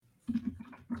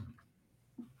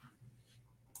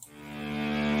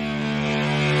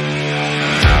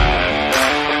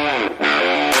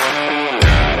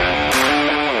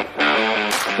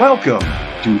Welcome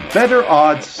to Better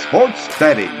Odds Sports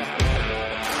Betting.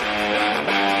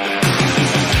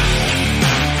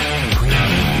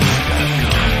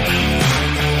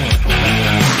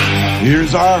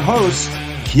 Here's our hosts,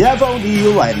 Kev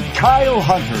O'Neill and Kyle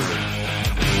Hunter.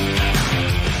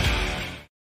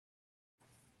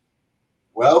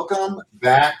 Welcome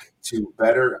back to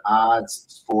Better Odds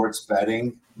Sports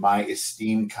Betting. My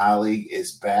esteemed colleague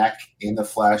is back in the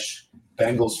flesh,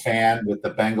 Bengals fan with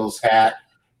the Bengals hat,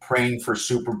 praying for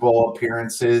Super Bowl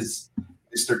appearances.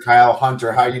 Mr. Kyle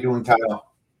Hunter, how you doing,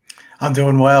 Kyle? I'm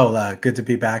doing well. Good to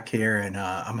be back here, and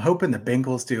I'm hoping the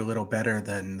Bengals do a little better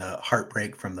than the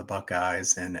heartbreak from the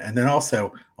Buckeyes, and then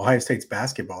also Ohio State's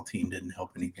basketball team didn't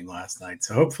help anything last night.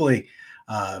 So hopefully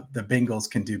the Bengals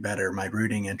can do better. My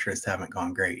rooting interests haven't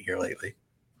gone great here lately.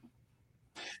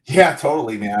 Yeah,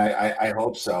 totally, man. I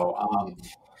hope so.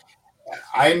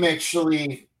 I'm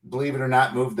actually, believe it or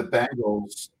not, moved the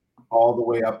Bengals all the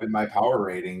way up in my power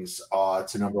ratings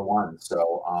to number one.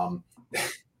 So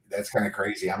that's kind of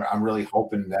crazy. I'm really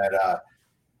hoping that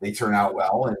they turn out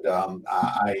well, and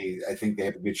I think they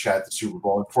have a good shot at the Super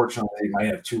Bowl. Unfortunately, they might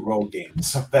have two road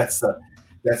games, so that's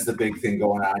the big thing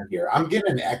going on here. I'm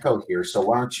getting an echo here, so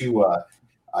why don't you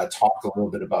talk a little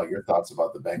bit about your thoughts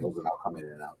about the Bengals, and I'll come in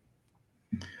and out.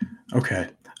 Okay.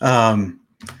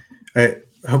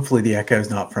 Hopefully the echo is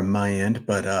not from my end,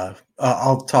 but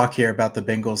I'll talk here about the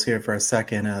Bengals here for a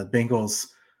second. Bengals.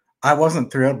 I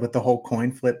wasn't thrilled with the whole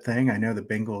coin flip thing. I know the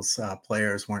Bengals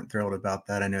players weren't thrilled about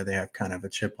that. I know they have kind of a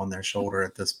chip on their shoulder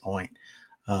at this point.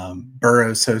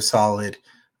 Burrow's so solid.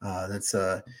 It's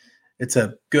a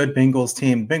good Bengals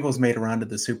team. Bengals made a run to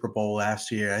the Super Bowl last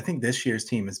year. I think this year's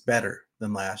team is better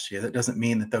than last year. That doesn't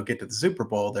mean that they'll get to the Super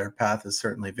Bowl. Their path is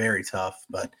certainly very tough,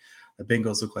 but the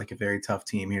Bengals look like a very tough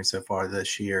team here so far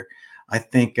this year. I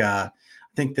think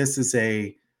this is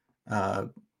a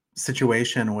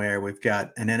situation where we've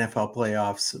got an NFL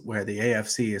playoffs where the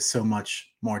AFC is so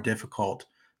much more difficult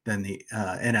than the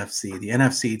NFC. The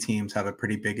NFC teams have a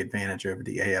pretty big advantage over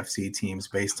the AFC teams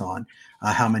based on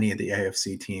how many of the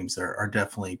AFC teams are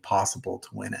definitely possible to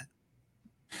win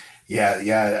it.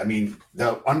 Yeah. I mean,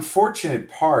 the unfortunate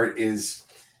part is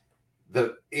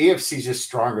the AFC is just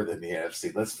stronger than the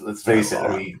NFC. Let's face it.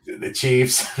 I mean, the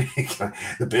Chiefs,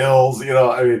 the Bills.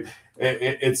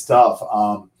 It's tough.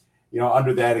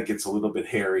 Under that, it gets a little bit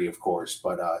hairy, of course.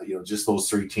 But, just those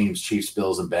three teams, Chiefs,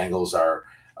 Bills, and Bengals are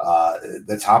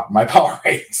the top of my power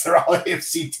ratings. They're all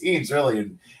AFC teams,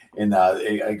 really. And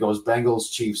it goes Bengals,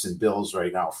 Chiefs, and Bills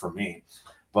right now for me.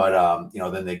 But,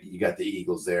 then you got the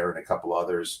Eagles there and a couple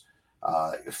others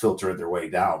filtering their way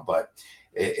down. But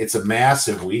it's a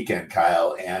massive weekend,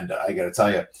 Kyle. And I got to tell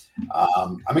you,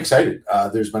 I'm excited.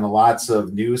 There's been lots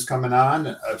of news coming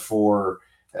on for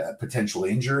potential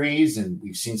injuries, and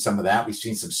we've seen some of that. We've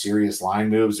seen some serious line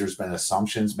moves. There's been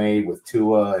assumptions made with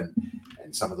Tua,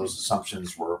 and some of those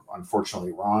assumptions were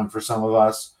unfortunately wrong for some of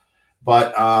us.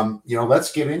 But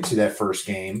let's get into that first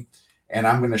game, and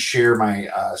I'm going to share my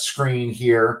screen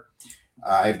here.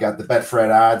 I've got the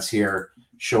Betfred odds here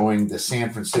showing the San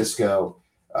Francisco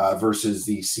versus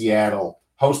the Seattle,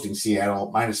 hosting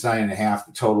Seattle, -9.5.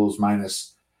 The totals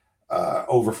minus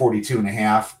over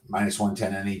 42.5,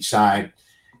 -110 on each side.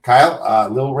 Kyle, a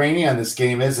little rainy on this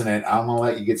game, isn't it? I'm going to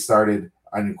let you get started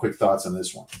on your quick thoughts on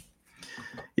this one.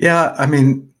 Yeah, I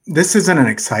mean, this isn't an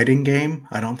exciting game.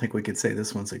 I don't think we could say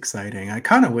this one's exciting. I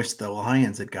kind of wish the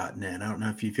Lions had gotten in. I don't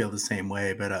know if you feel the same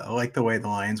way, but I like the way the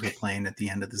Lions were playing at the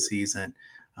end of the season.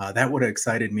 That would have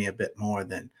excited me a bit more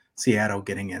than Seattle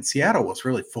getting in. Seattle was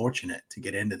really fortunate to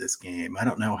get into this game. I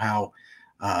don't know how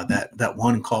that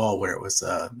one call where it was,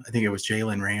 I think it was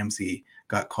Jalen Ramsey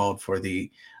got called for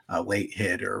the late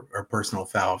hit or personal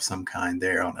foul of some kind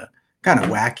there on a kind of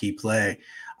wacky play.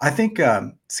 I think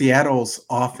Seattle's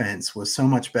offense was so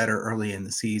much better early in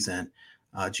the season.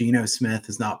 Geno Smith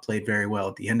has not played very well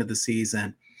at the end of the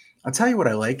season. I'll tell you what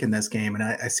I like in this game, and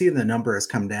I see the number has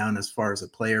come down as far as a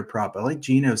player prop. I like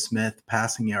Geno Smith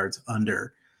passing yards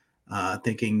under,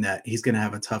 thinking that he's going to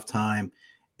have a tough time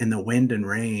in the wind and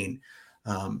rain.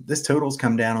 This total's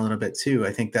come down a little bit too.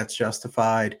 I think that's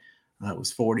justified. It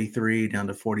was 43 down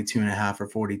to 42.5 or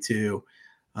 42.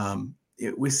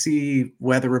 We see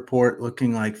weather report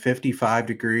looking like 55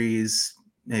 degrees,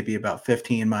 maybe about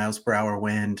 15 miles per hour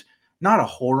wind. Not a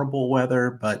horrible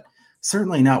weather, but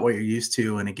certainly not what you're used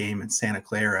to in a game in Santa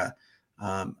Clara.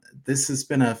 This has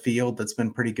been a field that's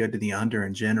been pretty good to the under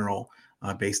in general,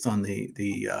 based on the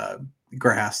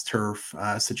grass turf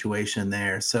situation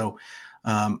there. So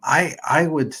I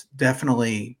would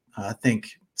definitely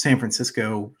think San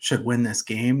Francisco should win this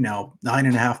game. Now,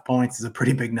 9.5 points is a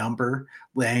pretty big number,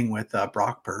 laying with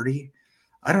Brock Purdy.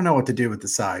 I don't know what to do with the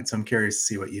side, so I'm curious to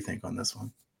see what you think on this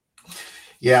one.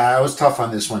 Yeah, I was tough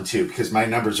on this one too because my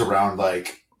number's around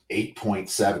like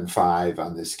 8.75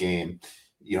 on this game.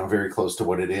 Very close to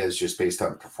what it is just based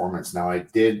on performance. Now, I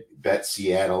did bet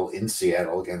Seattle in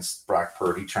Seattle against Brock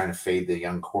Purdy, trying to fade the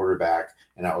young quarterback,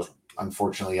 and I was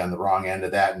unfortunately on the wrong end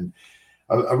of that. And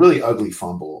a really ugly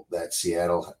fumble that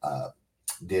Seattle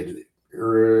did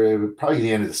probably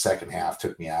the end of the second half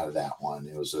took me out of that one.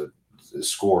 It was a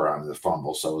score on the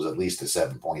fumble, so it was at least a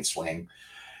 7-point swing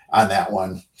on that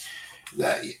one.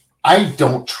 I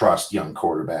don't trust young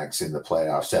quarterbacks in the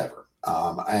playoffs ever.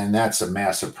 And that's a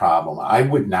massive problem. I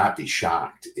would not be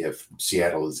shocked if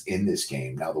Seattle is in this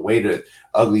game. Now, the way to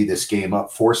ugly this game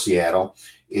up for Seattle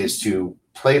is to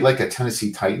play like a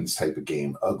Tennessee Titans type of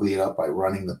game, ugly it up by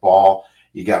running the ball.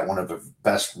 You got one of the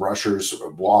best rushers,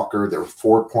 Walker. They're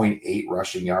 4.8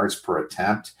 rushing yards per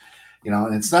attempt.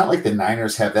 And it's not like the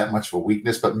Niners have that much of a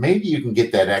weakness, but maybe you can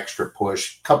get that extra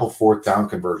push, couple fourth down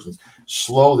conversions,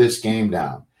 slow this game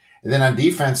down. And then on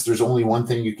defense, there's only one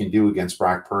thing you can do against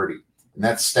Brock Purdy, and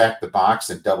that's stack the box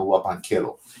and double up on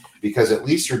Kittle, because at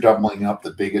least you're doubling up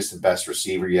the biggest and best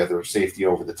receiver. You have the safety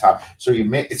over the top. So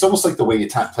it's almost like the way you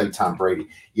play Tom Brady.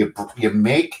 You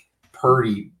make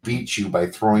Purdy beat you by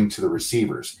throwing to the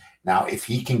receivers. Now, if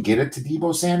he can get it to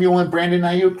Deebo Samuel and Brandon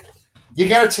Ayuk, you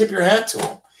got to tip your hat to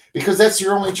him, because that's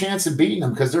your only chance of beating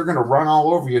them, because they're going to run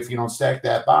all over you if you don't stack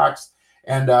that box.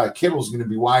 And Kittle's going to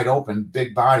be wide open,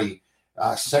 big body,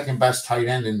 second best tight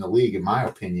end in the league, in my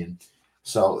opinion.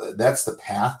 So that's the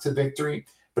path to victory.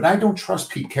 But I don't trust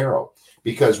Pete Carroll,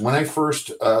 because when I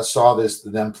first saw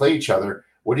them play each other,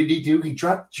 what did he do? He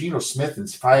dropped Geno Smith in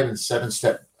 5 and 7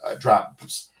 step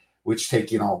drops, which take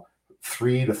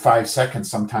 3 to 5 seconds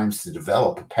sometimes to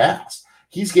develop a pass.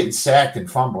 He's getting sacked and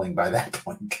fumbling by that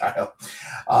point, Kyle.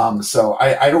 So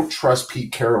I don't trust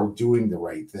Pete Carroll doing the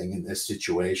right thing in this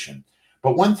situation.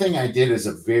 But one thing I did is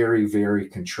a very, very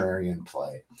contrarian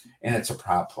play, and it's a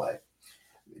prop play.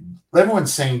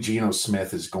 Everyone's saying Geno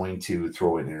Smith is going to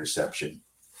throw an interception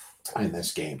in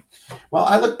this game. Well,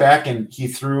 I look back and he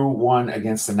threw one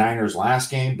against the Niners last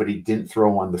game, but he didn't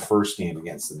throw one the first game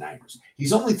against the Niners.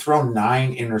 He's only thrown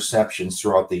 9 interceptions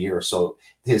throughout the year. So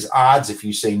his odds, if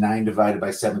you say 9 divided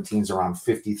by 17, is around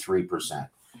 53%.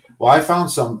 Well, I found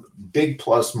some big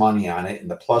plus money on it in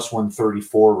the plus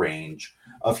 134 range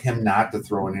of him not to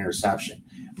throw an interception.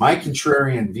 My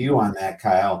contrarian view on that,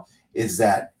 Kyle, is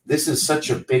that this is such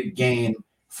a big game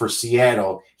for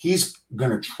Seattle. He's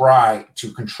going to try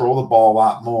to control the ball a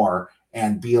lot more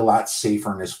and be a lot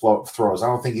safer in his throws. I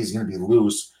don't think he's going to be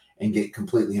loose and get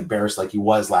completely embarrassed like he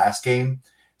was last game.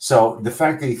 So the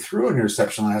fact that he threw an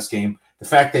interception last game, the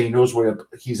fact that he knows what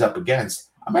he's up against,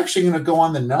 I'm actually going to go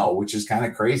on the no, which is kind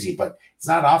of crazy, but it's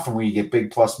not often when you get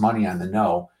big plus money on the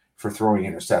no for throwing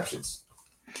interceptions.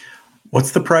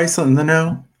 What's the price on the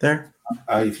no there?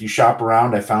 If you shop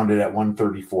around, I found it at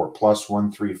 134, plus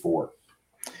 134.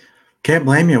 Can't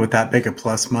blame you with that big of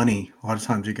plus money. A lot of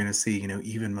times you're going to see,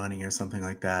 even money or something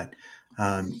like that.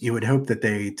 You would hope that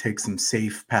they take some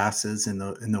safe passes in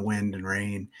the wind and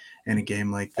rain in a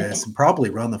game like this, and probably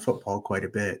run the football quite a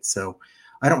bit. So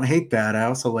I don't hate that. I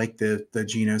also like the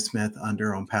Geno Smith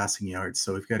under on passing yards.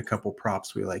 So we've got a couple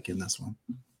props we like in this one.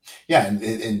 Yeah,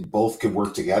 and both could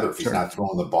work together. If he's not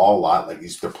throwing the ball a lot, like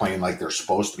they're playing like they're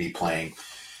supposed to be playing,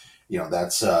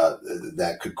 that's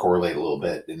that could correlate a little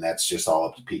bit, and that's just all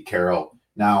up to Pete Carroll.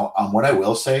 Now, what I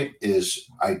will say is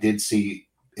I did see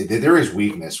there is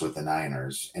weakness with the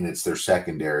Niners, and it's their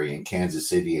secondary, and Kansas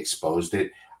City exposed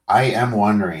it. I am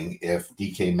wondering if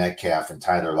DK Metcalf and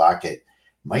Tyler Lockett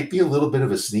might be a little bit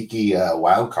of a sneaky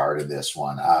wild card in this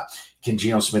one. Can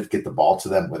Geno Smith get the ball to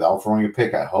them without throwing a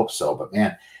pick? I hope so. But,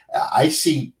 man, I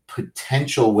see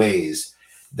potential ways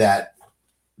that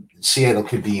Seattle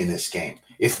could be in this game.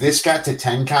 If this got to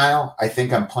 10, Kyle, I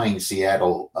think I'm playing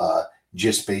Seattle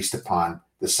just based upon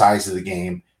the size of the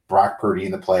game, Brock Purdy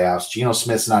in the playoffs. Geno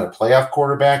Smith's not a playoff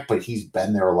quarterback, but he's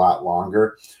been there a lot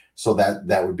longer. So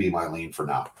that would be my lean for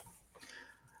now.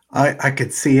 I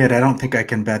could see it. I don't think I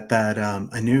can bet that.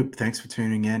 Anoop, thanks for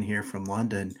tuning in here from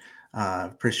London.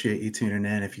 Appreciate you tuning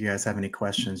in. If you guys have any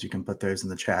questions, you can put those in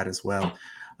the chat as well.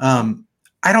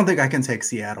 I don't think I can take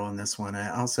Seattle in this one.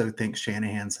 I also think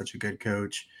Shanahan's such a good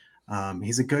coach.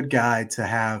 He's a good guy to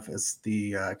have as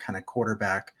the kind of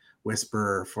quarterback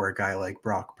whisperer for a guy like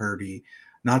Brock Purdy.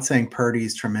 Not saying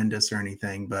Purdy's tremendous or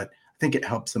anything, but I think it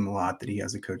helps him a lot that he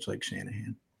has a coach like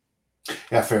Shanahan.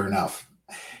 Yeah, fair enough.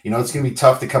 It's going to be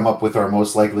tough to come up with our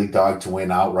most likely dog to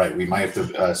win outright. We might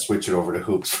have to switch it over to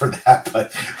hoops for that,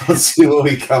 but we'll see what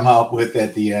we come up with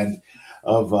at the end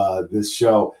of this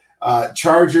show.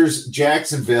 Chargers,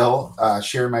 Jacksonville.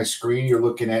 Share my screen. You're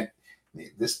looking at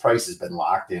this price has been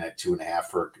locked in at 2.5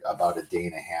 for about a day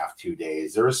and a half, 2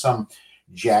 days. There was some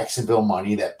Jacksonville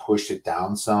money that pushed it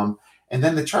down some. And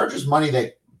then the Chargers money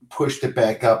that pushed it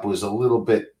back up was a little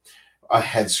bit a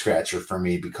head scratcher for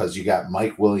me because you got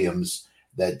Mike Williams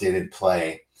that didn't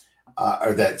play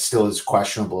or that still is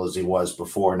questionable as he was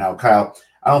before. Now, Kyle,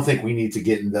 I don't think we need to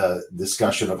get in the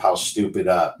discussion of how stupid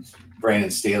Brandon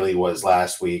Staley was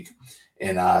last week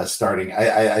in starting.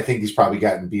 I think he's probably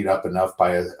gotten beat up enough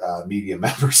by media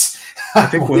members. I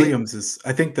think Williams is.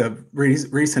 I think the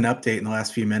recent update in the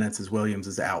last few minutes is Williams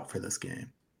is out for this game.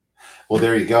 Well,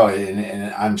 there you go,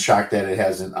 and I'm shocked that it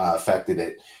hasn't affected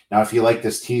it. Now, if you like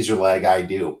this teaser leg, I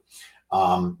do.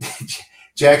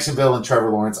 Jacksonville and Trevor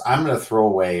Lawrence. I'm going to throw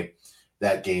away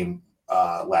that game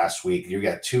last week. You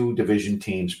got two division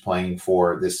teams playing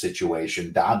for this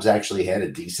situation. Dobbs actually had a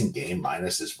decent game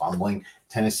minus his fumbling.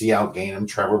 Tennessee outgained him.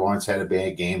 Trevor Lawrence had a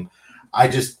bad game. I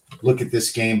just look at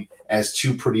this game as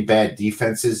two pretty bad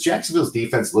defenses. Jacksonville's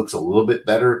defense looks a little bit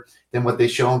better than what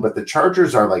they've shown, but the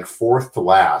Chargers are like fourth to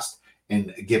last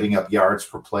in giving up yards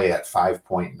per play at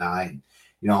 5.9.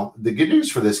 You know, the good news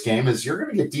for this game is you're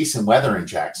going to get decent weather in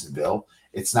Jacksonville.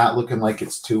 It's not looking like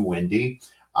it's too windy.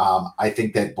 I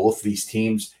think that both these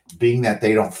teams, being that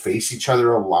they don't face each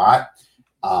other a lot,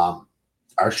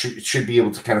 should be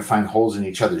able to kind of find holes in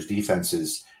each other's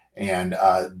defenses. And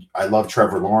I love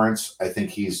Trevor Lawrence. I think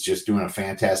he's just doing a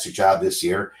fantastic job this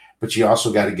year. But you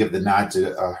also got to give the nod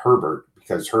to Herbert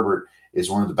because Herbert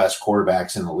is one of the best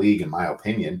quarterbacks in the league, in my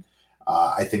opinion.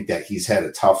 I think that he's had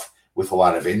a tough with a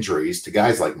lot of injuries to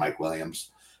guys like Mike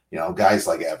Williams, you know, guys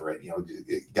like Everett, you know,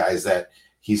 guys that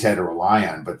he's had to rely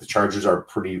on. But the Chargers are a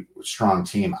pretty strong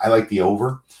team. I like the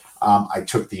over. I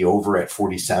took the over at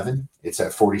 47. It's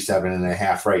at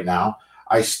 47.5 right now.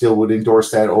 I still would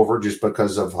endorse that over just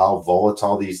because of how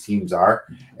volatile these teams are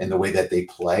and the way that they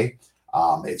play.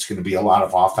 It's going to be a lot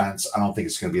of offense. I don't think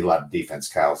it's going to be a lot of defense,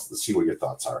 Kyle. So let's see what your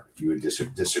thoughts are, if you would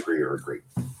disagree or agree.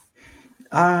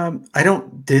 I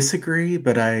don't disagree,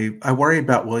 but I worry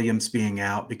about Williams being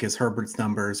out because Herbert's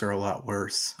numbers are a lot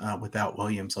worse without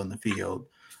Williams on the field.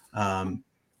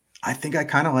 I think I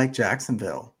kind of like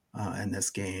Jacksonville in this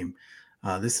game.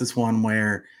 This is one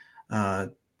where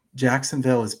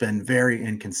Jacksonville has been very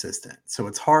inconsistent. So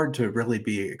it's hard to really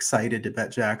be excited to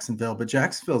bet Jacksonville, but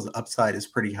Jacksonville's upside is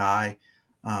pretty high.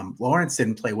 Lawrence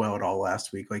didn't play well at all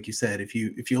last week. Like you said, if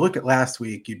you look at last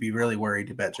week, you'd be really worried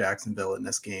to bet Jacksonville in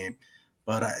this game.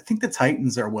 But I think the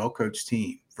Titans are a well-coached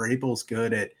team. Vrabel's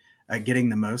good at getting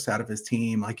the most out of his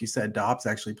team. Like you said, Dobbs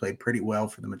actually played pretty well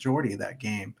for the majority of that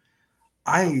game.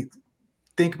 I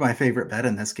think my favorite bet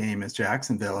in this game is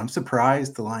Jacksonville. I'm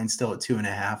surprised the line's still at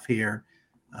 2.5 here.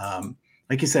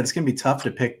 Like you said, it's going to be tough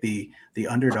to pick the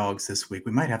underdogs this week.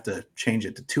 We might have to change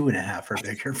it to 2.5 or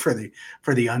bigger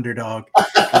for the underdog.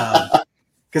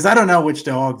 Because I don't know which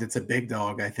dog that's a big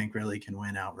dog I think really can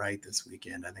win outright this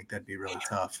weekend. I think that'd be really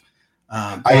tough.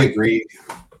 I agree.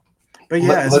 But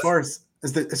yeah, as far as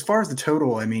the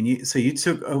total, I mean, you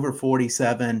took over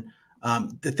 47.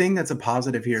 The thing that's a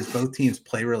positive here is both teams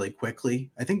play really quickly.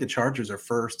 I think the Chargers are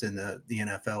first in the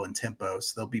NFL in tempo,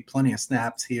 so there'll be plenty of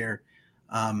snaps here.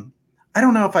 I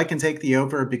don't know if I can take the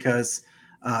over because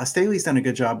Staley's done a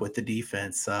good job with the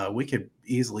defense. We could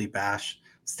easily bash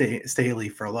Staley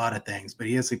for a lot of things, but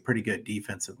he has a pretty good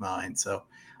defensive mind. So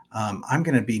I'm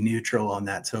going to be neutral on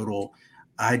that total.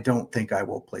 I don't think I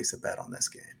will place a bet on this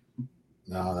game.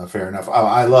 No, fair enough.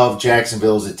 I love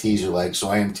Jacksonville as a teaser leg, so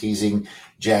I am teasing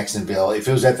Jacksonville. If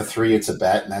it was at the 3, it's a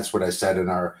bet, and that's what I said in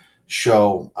our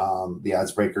show,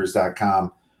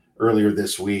 theoddsbreakers.com, earlier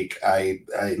this week. I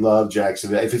love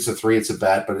Jacksonville. If it's a 3, it's a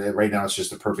bet, but right now it's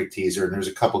just a perfect teaser, and there's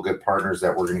a couple good partners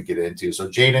that we're going to get into. So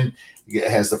Jaden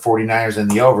has the 49ers in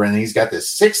the over, and he's got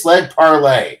this 6-leg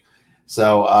parlay.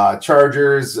 So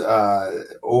Chargers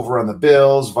over on the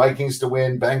Bills, Vikings to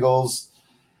win, Bengals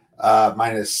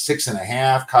minus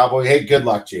 6.5, Cowboy. Hey, good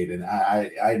luck, Jaden.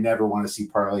 I never want to see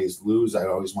parlays lose. I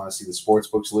always want to see the sports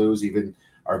books lose. Even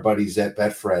our buddies at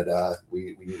Betfred,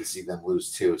 we need to see them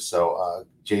lose too. So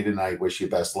Jaden, I wish you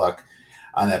best luck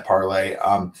on that parlay.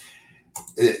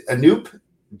 Anoop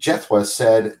Jethwa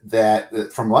said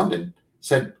that from London,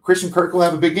 said Christian Kirk will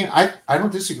have a big game. I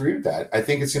don't disagree with that. I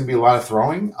think it's going to be a lot of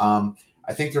throwing.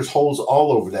 I think there's holes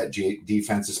all over that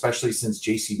defense, especially since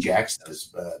J.C. Jackson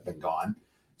has been gone.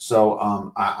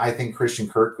 So I think Christian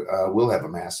Kirk will have a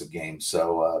massive game.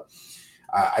 So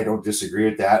I don't disagree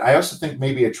with that. I also think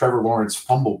maybe a Trevor Lawrence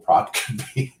fumble prop could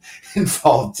be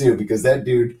involved too, because that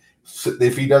dude,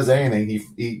 if he does anything,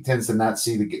 he tends to not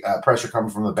see the pressure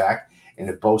coming from the back. And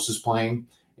if Bosa's playing,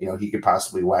 he could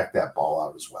possibly whack that ball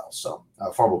out as well. So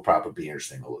fumble prop would be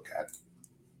interesting to look at.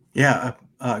 Yeah,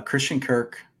 Christian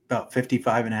Kirk, about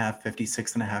 55.5,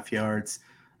 56.5 yards.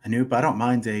 Anoop, I don't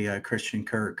mind a Christian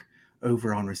Kirk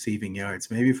over on receiving yards.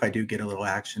 Maybe if I do get a little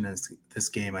action in this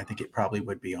game, I think it probably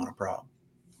would be on a prop.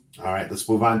 All right, let's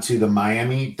move on to the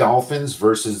Miami Dolphins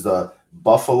versus the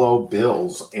Buffalo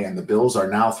Bills. And the Bills are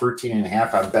now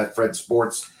 13.5 on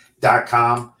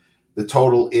BetFredSports.com. The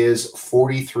total is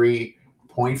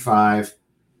 43.5.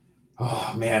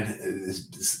 Oh, man,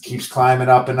 this keeps climbing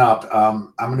up and up.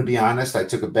 I'm going to be honest. I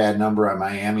took a bad number on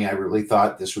Miami. I really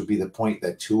thought this would be the point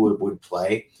that Tua would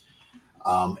play.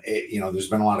 There's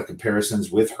been a lot of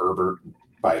comparisons with Herbert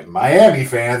by Miami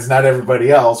fans, not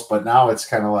everybody else. But now it's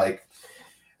kind of like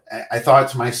I thought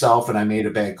to myself, and I made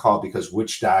a bad call because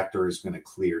which doctor is going to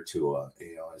clear Tua,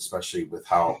 especially with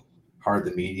how hard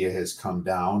the media has come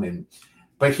down.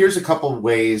 But here's a couple of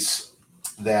ways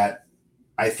that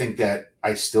I think that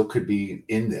I still could be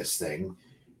in this thing,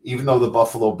 even though the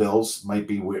Buffalo Bills might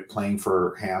be playing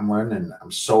for Hamlin, and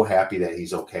I'm so happy that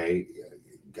he's okay.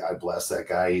 God bless that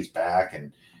guy. He's back,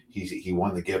 and he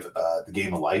won the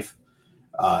game of life,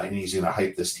 and he's going to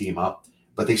hype this team up.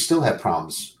 But they still have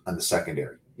problems on the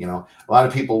secondary. A lot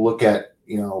of people look at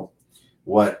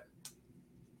what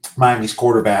Miami's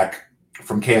quarterback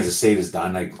from Kansas State has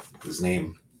done. His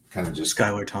name kind of just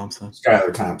Skylar Thompson.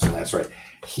 That's right.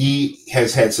 He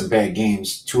has had some bad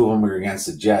games. 2 of them were against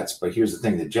the Jets. But here's the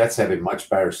thing. The Jets have a much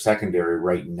better secondary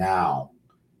right now,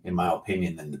 in my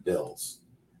opinion, than the Bills.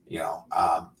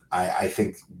 I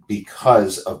think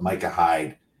because of Micah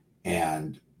Hyde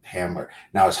and Hamler.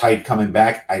 Now, is Hyde coming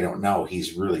back? I don't know.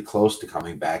 He's really close to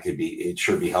coming back. It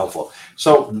should be helpful.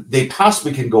 So they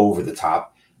possibly can go over the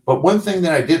top. But one thing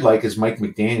that I did like is Mike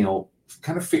McDaniel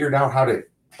kind of figured out how to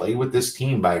play with this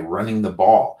team by running the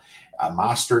ball.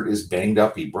 Mostert is banged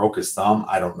up. He broke his thumb.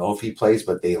 I don't know if he plays,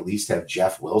 but they at least have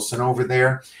Jeff Wilson over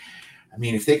there. I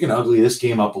mean, if they can ugly this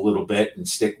game up a little bit and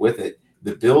stick with it,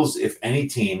 the Bills, if any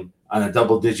team on a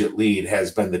double-digit lead,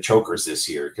 has been the chokers this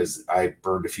year because I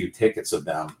burned a few tickets of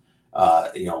them,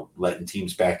 letting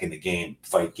teams back in the game,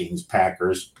 Vikings,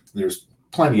 Packers. There's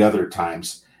plenty other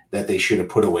times that they should have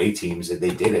put away teams, and they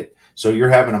did it. So you're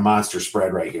having a monster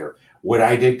spread right here. What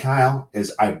I did, Kyle,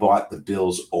 is I bought the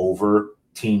Bills over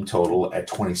team total at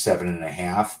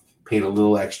 27.5, paid a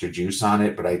little extra juice on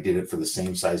it, but I did it for the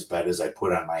same size bet as I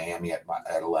put on Miami at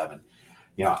 11.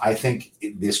 I think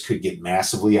this could get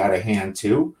massively out of hand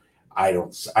too. I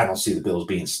don't see the Bills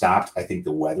being stopped. I think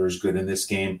the weather is good in this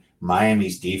game.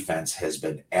 Miami's defense has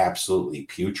been absolutely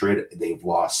putrid. They've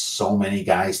lost so many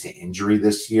guys to injury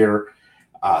this year.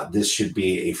 This should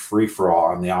be a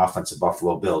free-for-all on the offense of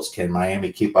Buffalo Bills. Can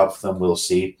Miami keep up with them? We'll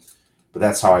see. But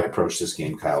that's how I approach this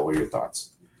game, Kyle. What are your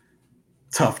thoughts?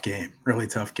 Tough game, really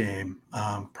tough game.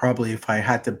 Probably if I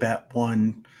had to bet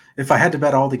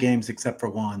all the games except for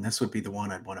one, this would be the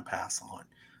one I'd want to pass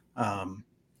on.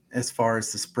 As far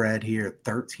as the spread here,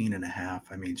 13.5.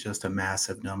 I mean, just a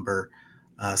massive number.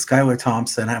 Skylar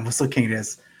Thompson, I was looking at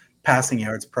his passing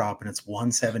yards prop, and it's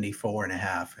 174.5.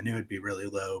 I knew it'd be really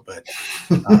low, but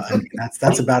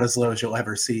that's about as low as you'll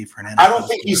ever see for an NFL. I don't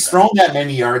think he's thrown that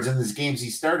many yards in these games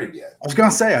he started yet. I was going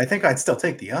to say, I think I'd still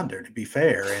take the under, to be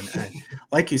fair. And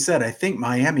like you said, I think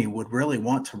Miami would really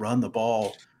want to run the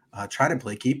ball, try to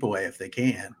play keep away if they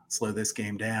can, slow this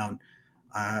game down.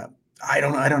 I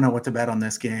don't know what to bet on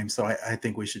this game, so I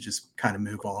think we should just kind of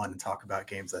move on and talk about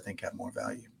games I think have more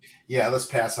value. Yeah, let's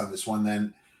pass on this one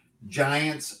then.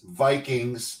 Giants,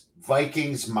 Vikings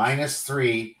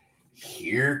 -3.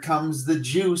 Here comes the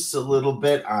juice a little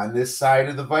bit on this side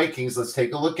of the Vikings. Let's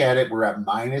take a look at it. We're at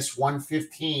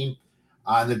 -115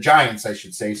 on the Giants, I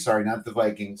should say. Sorry, not the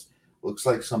Vikings. Looks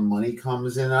like some money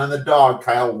comes in on the dog.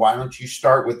 Kyle, why don't you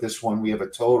start with this one? We have a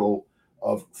total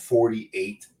of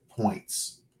 48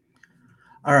 points.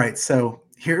 All right, so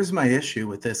here's my issue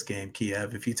with this game,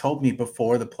 Kiev. If you told me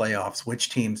before the playoffs,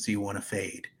 which teams do you want to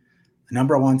fade? The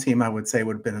number one team I would say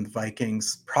would have been the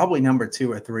Vikings. Probably number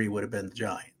 2 or 3 would have been the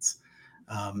Giants.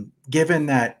 Given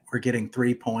that we're getting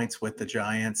 3 points with the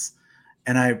Giants,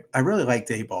 and I really like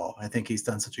Daboll. I think he's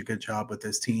done such a good job with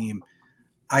this team.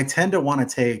 I tend to want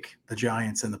to take the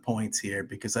Giants and the points here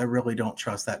because I really don't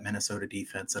trust that Minnesota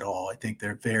defense at all. I think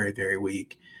they're very, very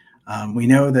weak. We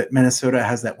know that Minnesota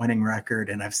has that winning record,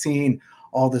 and I've seen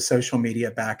all the social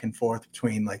media back and forth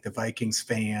between like the Vikings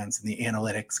fans and the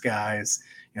analytics guys.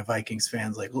 Vikings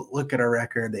fans like, look at our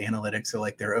record. The analytics are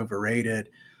like they're overrated.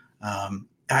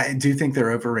 I do think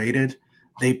they're overrated.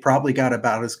 They probably got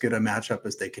about as good a matchup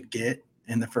as they could get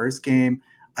in the first game.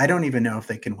 I don't even know if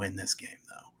they can win this game,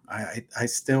 though. I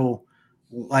still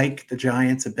like the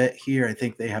Giants a bit here. I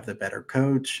think they have the better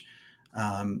coach.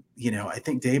 I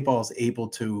think Dayball's able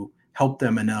to help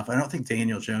them enough. I don't think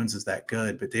Daniel Jones is that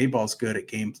good, but Dayball's good at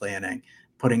game planning,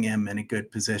 putting him in a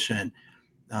good position.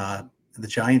 The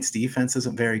Giants defense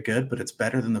isn't very good, but it's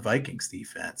better than the Vikings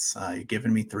defense. You're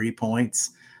giving me 3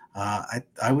 points.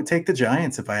 I would take the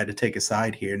Giants if I had to take a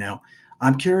side here. Now,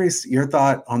 I'm curious your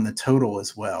thought on the total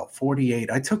as well.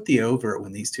 48. I took the over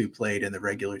when these two played in the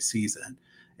regular season.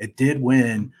 It did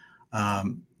win.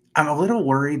 I'm a little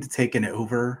worried to take an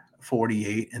over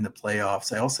 48 in the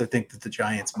playoffs. I also think that the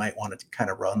Giants might want to kind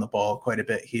of run the ball quite a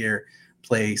bit here,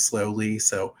 play slowly.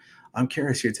 So I'm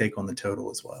curious your take on the total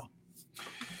as well.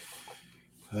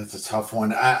 That's a tough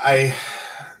one. I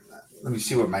let me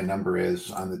see what my number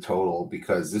is on the total,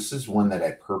 because this is one that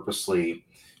I purposely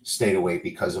stayed away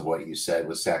because of what you said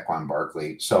with Saquon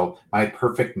Barkley. So my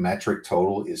perfect metric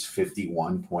total is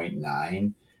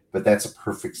 51.9, but that's a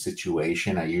perfect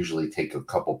situation. I usually take a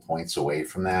couple points away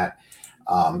from that.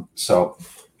 So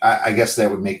I guess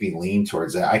that would make me lean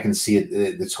towards that. I can see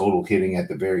it, the total hitting at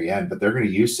the very end, but they're going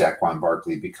to use Saquon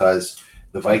Barkley because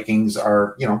the Vikings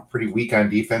are, pretty weak on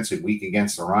defense and weak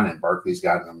against the run, and Barkley's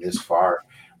gotten them this far.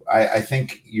 I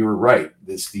think you were right.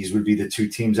 These would be the two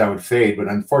teams I would fade, but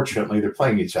unfortunately they're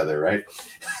playing each other, right?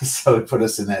 So it put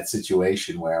us in that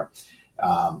situation where,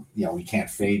 we can't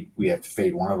fade. We have to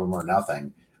fade one of them or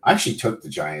nothing. I actually took the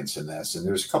Giants in this, and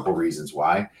there's a couple reasons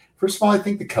why. First of all, I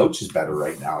think the coach is better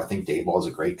right now. I think Daboll is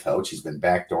a great coach. He's been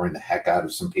backdooring the heck out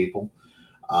of some people.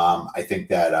 I think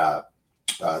that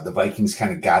the Vikings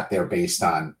kind of got there based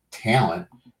on talent,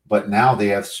 but now they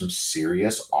have some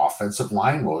serious offensive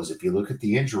line woes. If you look at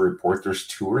the injury report, there's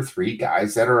 2 or 3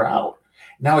 guys that are out.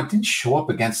 Now, it didn't show up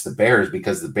against the Bears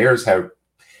because the Bears have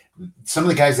some of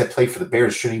the guys that play for the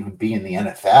Bears shouldn't even be in the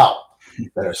NFL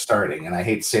that are starting. And I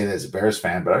hate to say that as a Bears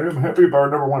fan, but I'm happy about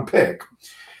our number 1 pick.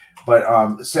 But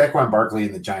Saquon Barkley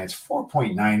and the Giants,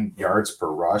 4.9 yards per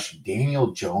rush.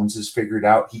 Daniel Jones is figured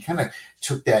out. He kind of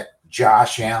took that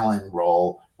Josh Allen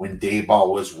role when Dayball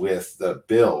was with the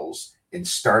Bills and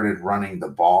started running the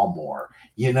ball more.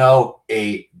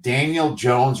 A Daniel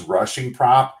Jones rushing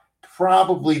prop,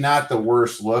 probably not the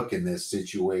worst look in this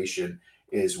situation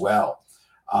as well.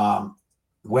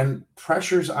 When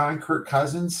pressure's on Kirk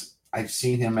Cousins, I've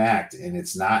seen him act, and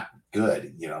it's not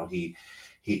good.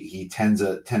 He tends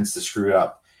to screw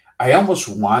up. I almost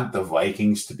want the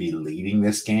Vikings to be leading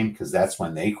this game because that's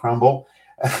when they crumble.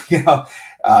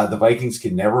 The Vikings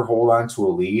can never hold on to a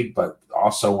lead, but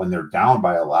also when they're down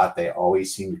by a lot, they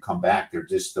always seem to come back. They're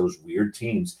just those weird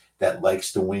teams that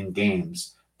likes to win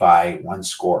games by 1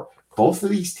 score. Both of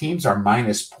these teams are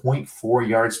minus 0.4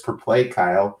 yards per play,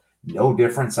 Kyle. No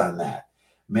difference on that.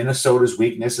 Minnesota's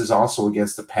weakness is also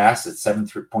against the pass at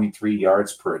 7.3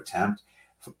 yards per attempt.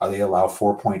 They allow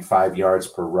 4.5 yards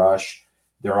per rush.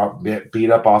 They're all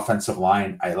beat up offensive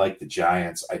line. I like the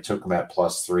Giants. I took them at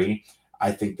 +3.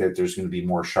 I think that there's going to be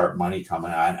more sharp money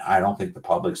coming on. I don't think the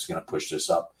public's going to push this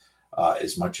up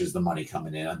as much as the money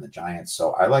coming in on the Giants.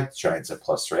 So I like the Giants at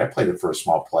 +3. I played it for a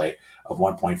small play of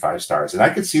 1.5 stars. And I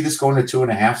could see this going to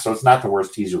 2.5, so it's not the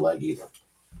worst teaser leg either.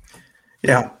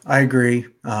 Yeah, I agree.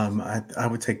 I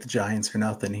would take the Giants for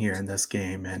nothing here in this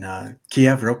game. And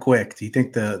Kiev, real quick, do you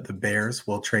think the Bears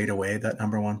will trade away that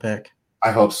number 1 pick?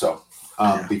 I hope so.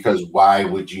 Because why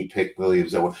would you pick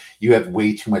Williams? You have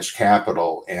way too much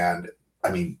capital. And,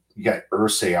 you got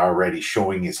Irsay already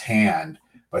showing his hand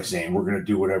by saying, we're going to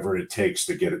do whatever it takes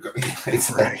to get a go.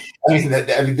 Right.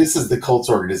 This is the Colts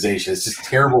organization. It's just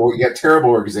terrible. You got terrible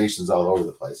organizations all over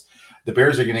the place. The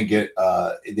Bears are going to get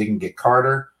they can get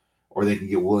Carter, or they can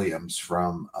get Williams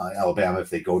from Alabama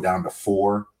if they go down to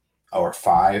 4 or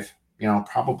 5.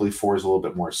 Probably 4 is a little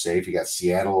bit more safe. You got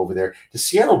Seattle over there. Does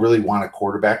Seattle really want a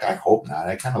quarterback? I hope not.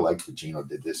 I kind of like what Geno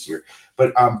did this year.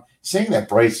 But saying that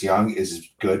Bryce Young is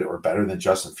good or better than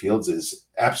Justin Fields is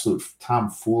absolute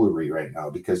tomfoolery right now,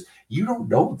 because you don't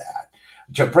know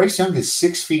that. Bryce Young is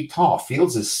 6 feet tall.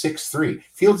 Fields is 6'3".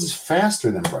 Fields is faster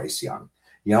than Bryce Young.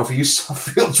 If you saw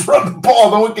Fields run the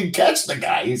ball, no one can catch the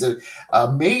guy. He's an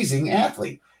amazing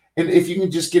athlete. And if you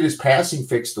can just get his passing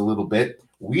fixed a little bit,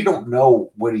 we don't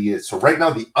know what he is. So right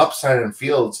now, the upside on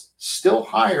Fields still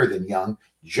higher than Young,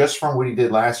 just from what he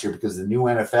did last year, because the new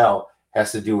NFL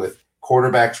has to do with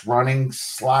quarterbacks running,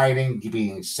 sliding,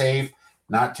 being safe,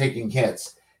 not taking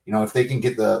hits. If they can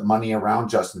get the money around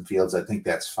Justin Fields, I think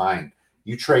that's fine.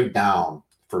 You trade down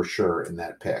for sure in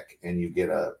that pick, and you get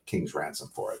a king's ransom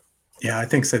for it. Yeah, I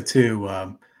think so too.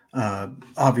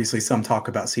 Obviously, some talk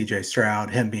about C.J.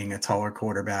 Stroud, him being a taller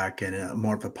quarterback and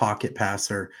more of a pocket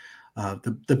passer.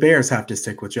 The Bears have to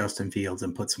stick with Justin Fields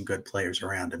and put some good players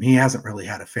around him. He hasn't really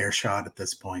had a fair shot at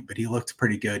this point, but he looked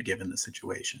pretty good given the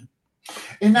situation.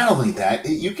 And not only that,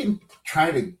 you can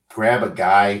try to grab a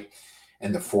guy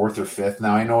in the 4th or 5th.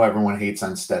 Now, I know everyone hates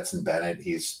on Stetson Bennett.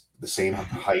 He's the same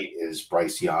height as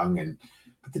Bryce Young,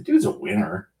 but the dude's a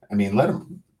winner. I mean,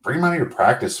 bring him on your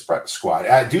practice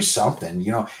squad. Do something,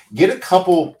 get a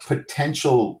couple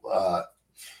potential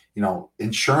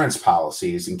insurance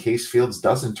policies in case Fields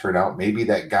doesn't turn out. Maybe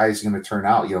that guy's going to turn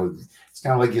out. It's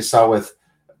kind of like you saw with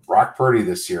Brock Purdy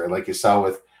this year, like you saw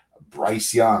with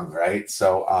Bryce Young, right?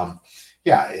 So,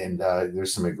 and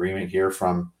there's some agreement here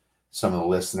from some of the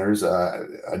listeners.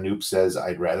 Anoop says,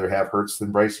 I'd rather have Hurts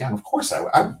than Bryce Young. Of course,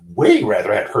 I'd way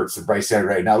rather have Hurts than Bryce Young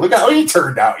right now. Look how he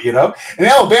turned out, In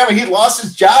Alabama, he lost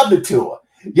his job to Tua.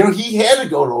 He had to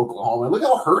go to Oklahoma. Look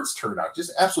how Hurts turned out.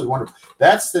 Just absolutely wonderful.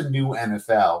 That's the new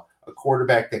NFL, a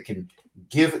quarterback that can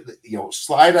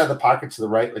slide out of the pocket to the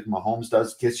right like Mahomes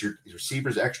does, gets your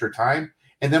receivers extra time.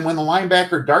 And then when the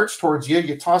linebacker darts towards you,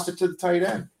 you toss it to the tight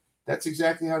end. That's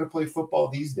exactly how to play football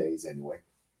these days anyway.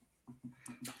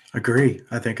 Agree.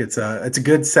 I think it's a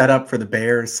good setup for the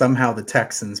Bears. Somehow the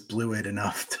Texans blew it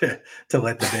enough to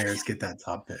let the Bears get that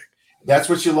top pick. That's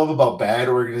what you love about bad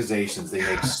organizations. They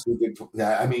make stupid.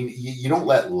 I mean, you don't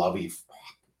let Lovey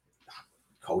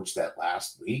coach that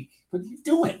last week. What are you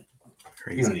doing?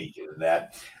 Crazy. You don't need to do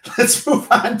that. Let's move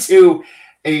on to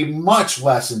a much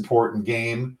less important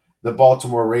game: the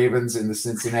Baltimore Ravens and the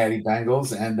Cincinnati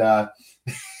Bengals. And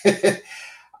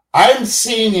I'm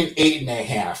seeing an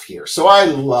 8.5 here, so I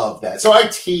love that. So I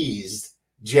teased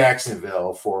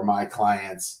Jacksonville for my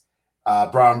clients,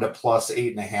 brought them to plus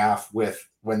 8.5 with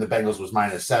when the Bengals was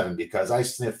 -7 because I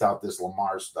sniffed out this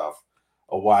Lamar stuff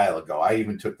a while ago. I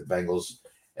even took the Bengals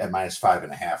at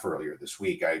 -5.5 earlier this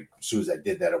week. As soon as I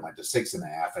did that, it went to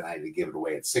 6.5, and I had to give it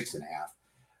away at 6.5.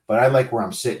 But I like where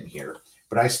I'm sitting here.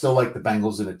 But I still like the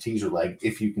Bengals in a teaser leg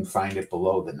if you can find it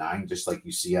below the 9, just like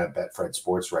you see on Betfred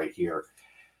Sports right here.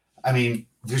 I mean,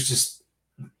 there's just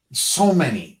so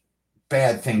many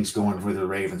bad things going for the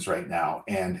Ravens right now.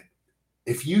 And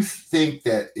if you think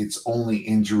that it's only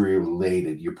injury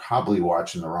related, you're probably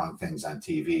watching the wrong things on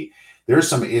TV. There's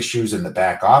some issues in the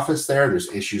back office there.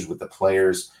 There's issues with the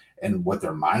players and what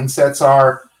their mindsets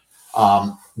are.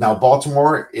 Now,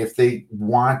 Baltimore, if they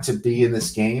want to be in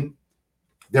this game,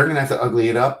 they're going to have to ugly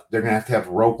it up. They're going to have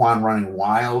Roquan running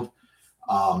wild.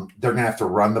 They're going to have to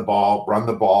run the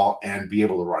ball, and be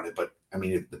able to run it. But, I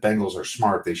mean, if the Bengals are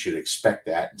smart, they should expect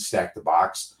that and stack the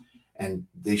box, and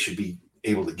they should be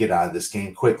able to get out of this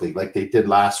game quickly like they did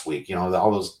last week. All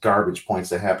those garbage points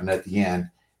that happened at the end,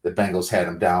 the Bengals had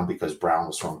them down because Brown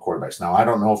was throwing quarterbacks. Now, I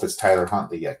don't know if it's Tyler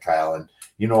Huntley yet, Kyle, and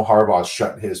Harbaugh's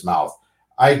shutting his mouth.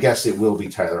 I guess it will be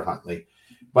Tyler Huntley.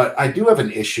 But I do have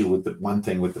an issue with the one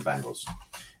thing with the Bengals,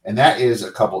 and that is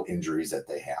a couple injuries that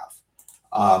they have.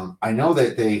 I know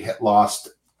that they lost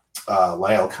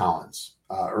Lyle Collins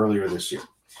earlier this year,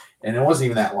 and it wasn't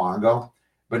even that long ago.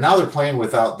 But now they're playing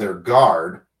without their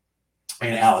guard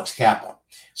and Alex Kappa.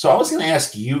 So I was going to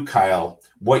ask you, Kyle,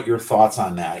 what your thoughts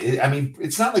on that. I mean,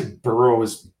 it's not like Burrow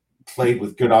has played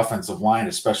with good offensive line,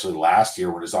 especially last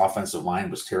year when his offensive line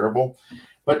was terrible.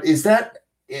 But is that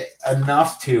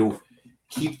enough to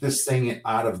keep this thing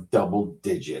out of double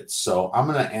digits? So I'm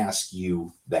going to ask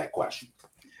you that question.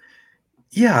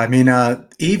 Yeah, I mean,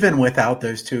 even without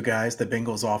those two guys, the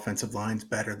Bengals' offensive line's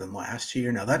better than last year.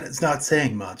 Now, that is not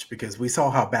saying much because we saw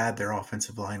how bad their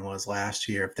offensive line was last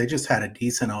year. If they just had a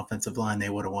decent offensive line, they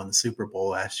would have won the Super Bowl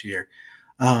last year.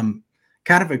 Kind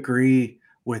of agree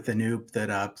with Anoop that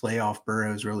playoff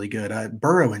Burrow is really good.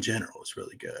 Burrow in general is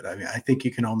really good. I mean, I think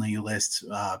you can only list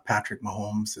Patrick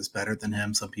Mahomes is better than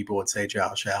him. Some people would say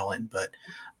Josh Allen, but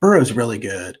Burrow's really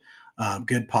good.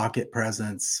 Good pocket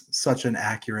presence, such an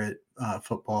accurate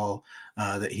football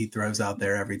that he throws out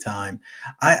there every time.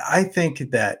 I think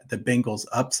that the Bengals'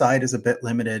 upside is a bit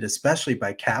limited, especially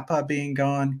by Kappa being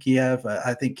gone. Kiev,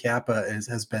 I think Kappa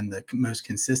has been the most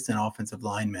consistent offensive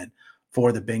lineman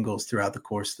for the Bengals throughout the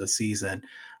course of the season.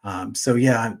 So,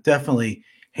 yeah, I definitely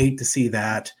hate to see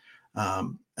that.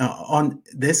 On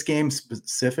this game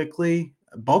specifically,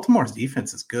 Baltimore's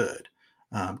defense is good.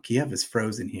 Kiev is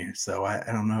frozen here, so I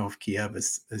don't know if Kiev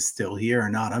is still here or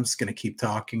not. I'm just going to keep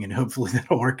talking, and hopefully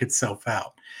that'll work itself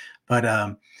out.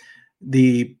 But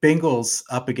the Bengals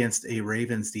up against a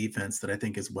Ravens defense that I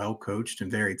think is well coached and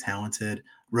very talented.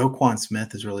 Roquan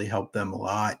Smith has really helped them a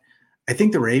lot. I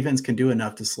think the Ravens can do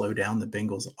enough to slow down the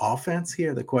Bengals offense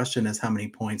here. The question is how many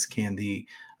points can the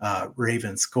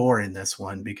Ravens score in this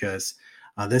one, because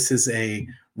This is a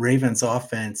Ravens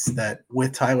offense that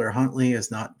with Tyler Huntley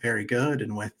is not very good,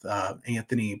 and with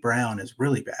Anthony Brown is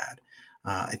really bad.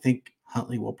 I think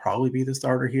Huntley will probably be the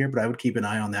starter here, but I would keep an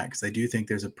eye on that because I do think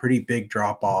there's a pretty big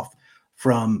drop off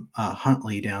from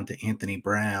Huntley down to Anthony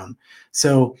Brown.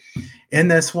 So in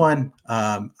this one,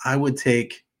 I would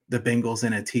take the Bengals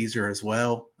in a teaser as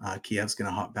well. Kiev's going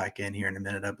to hop back in here in a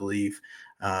minute, I believe.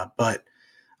 But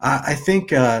I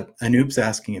think Anoop's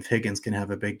asking if Higgins can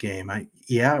have a big game.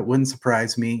 It wouldn't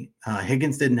surprise me.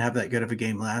 Higgins didn't have that good of a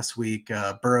game last week.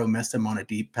 Burrow missed him on a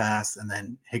deep pass, and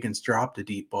then Higgins dropped a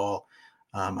deep ball.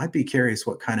 I'd be curious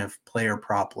what kind of player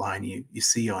prop line you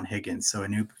see on Higgins. So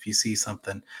Anoop, if you see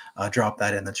something, drop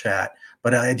that in the chat.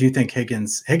 But I do think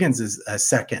Higgins is a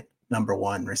second number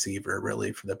one receiver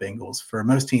really for the Bengals. For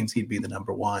most teams, he'd be the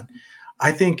number one.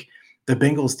 I think the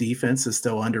Bengals defense is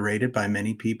still underrated by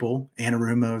many people.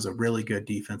 Anarumo is a really good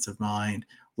defensive mind.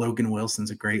 Logan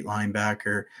Wilson's a great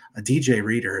linebacker. DJ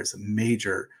Reader is a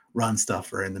major run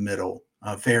stuffer in the middle,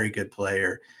 a very good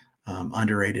player,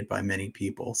 underrated by many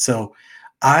people. So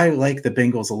I like the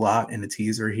Bengals a lot in a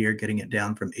teaser here, getting it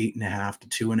down from 8.5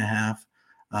 to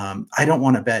 2.5. I don't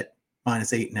want to bet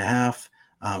minus 8.5.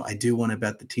 I do want to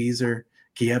bet the teaser.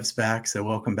 Kiev's back, so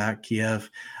welcome back,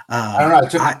 Kiev. I don't know. I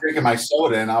took a drink of my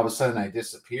soda, and all of a sudden I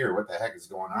disappear. What the heck is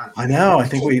going on? I know. I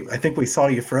think we saw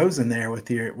you frozen there with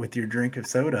your drink of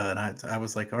soda, and I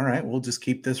was like, all right, we'll just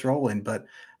keep this rolling. But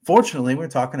fortunately, we're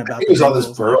talking about it was all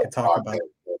this Burrow talk about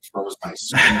that froze my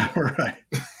soda.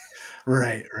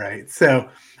 Right. So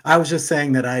I was just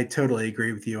saying that I totally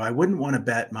agree with you. I wouldn't want to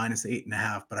bet minus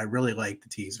 8.5, but I really like the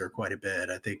teaser quite a bit.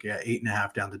 I think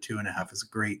 8.5 down to 2.5 is a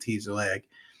great teaser leg.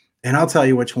 And I'll tell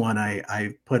you which one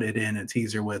I put it in a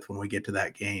teaser with when we get to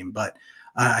that game. But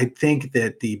I think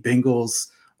that the Bengals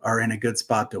are in a good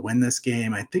spot to win this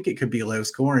game. I think it could be low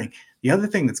scoring. The other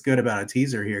thing that's good about a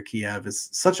teaser here, Kiev, is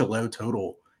such a low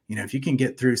total. If you can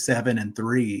get through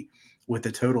 7-3 with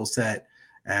the total set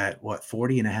at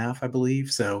 40.5, I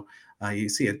believe. So you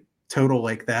see a total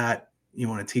like that, you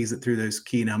want to tease it through those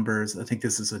key numbers. I think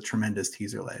this is a tremendous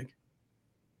teaser leg.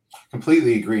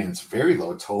 Completely agree. And it's very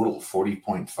low total,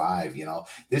 40.5.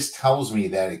 This tells me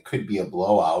that it could be a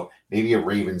blowout. Maybe a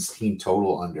Ravens team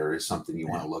total under is something you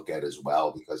want to look at as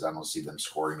well, because I don't see them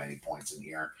scoring many points in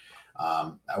here.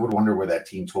 I would wonder where that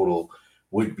team total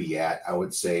would be at. I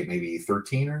would say maybe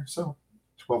 13 or so,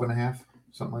 12.5,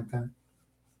 something like that.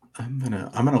 I'm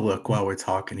gonna look while we're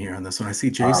talking here on this one. I see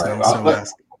Jason also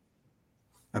asked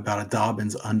about a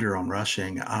Dobbins under on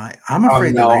rushing. I'm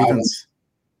afraid the Ravens.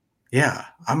 Yeah,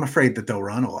 I'm afraid that they'll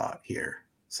run a lot here.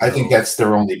 So. I think that's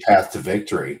their only path to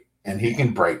victory, and he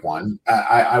can break one.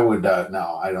 I would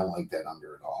no, I don't like that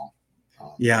under at all.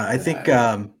 I think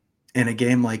in a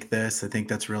game like this, I think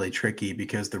that's really tricky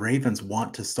because the Ravens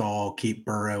want to stall, keep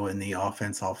Burrow and the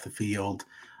offense off the field.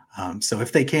 So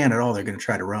if they can at all, they're going to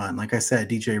try to run. Like I said,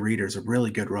 DJ Reader's a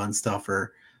really good run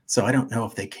stuffer. So I don't know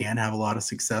if they can have a lot of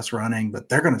success running, but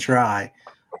they're going to try.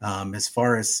 As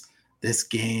far as this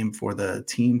game for the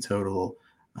team total,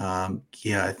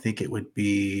 I think it would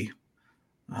be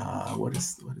what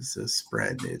is this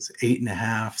spread? It's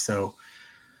 8.5. So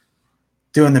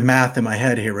doing the math in my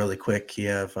head here really quick,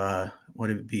 Kiev, would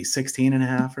it be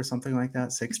 16.5 or something like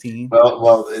that? 16?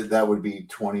 Well, that would be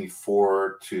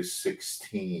 24 to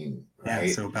 16, right?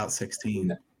 Yeah, so about 16.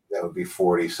 That would be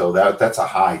 40. So that's a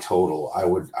high total. I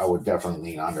would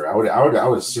definitely lean under. I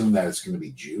would assume that it's going to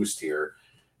be juiced here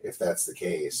if that's the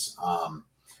case,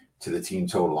 to the team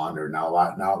total under.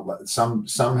 Now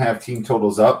some have team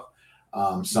totals up.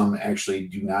 Some actually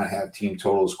do not have team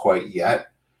totals quite yet.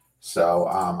 So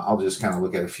I'll just kind of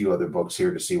look at a few other books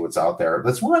here to see what's out there.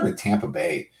 Let's move on to Tampa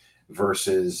Bay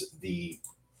versus the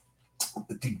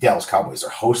Dallas Cowboys are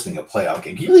hosting a playoff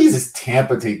game. Can you believe this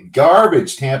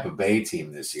garbage Tampa Bay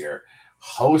team this year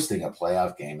hosting a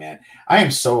playoff game, man? I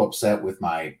am so upset with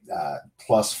my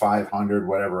plus 500,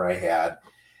 whatever I had,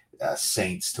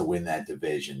 Saints to win that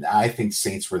division. I think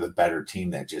Saints were the better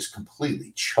team that just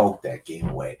completely choked that game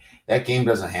away. That game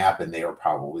doesn't happen. They were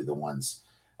probably the ones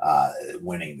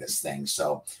winning this thing.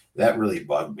 So that really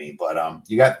bugged me. But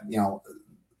you got,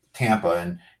 Tampa,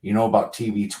 and about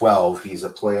TB12. He's a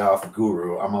playoff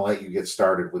guru. I'm going to let you get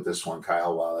started with this one,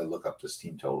 Kyle, while I look up this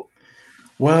team total.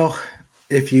 Well,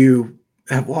 if you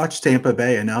have watched Tampa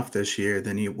Bay enough this year,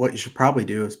 then what you should probably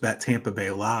do is bet Tampa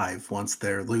Bay live once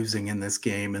they're losing in this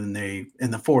game. And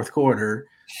in the fourth quarter,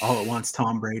 all at once,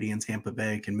 Tom Brady and Tampa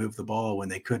Bay can move the ball when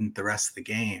they couldn't the rest of the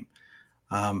game.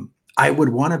 I would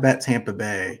want to bet Tampa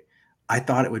Bay. I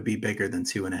thought it would be bigger than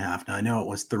 2.5. Now I know it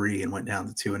was 3 and went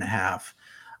down to 2.5.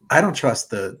 I don't trust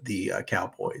the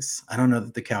Cowboys. I don't know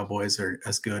that the Cowboys are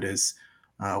as good as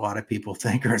a lot of people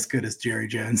think are as good as Jerry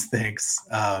Jones thinks.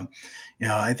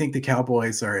 I think the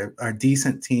Cowboys are a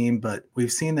decent team, but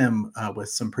we've seen them with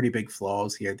some pretty big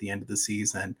flaws here at the end of the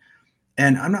season.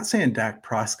 And I'm not saying Dak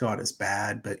Prescott is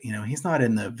bad, but he's not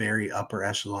in the very upper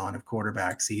echelon of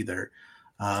quarterbacks either.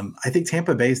 I think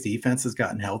Tampa Bay's defense has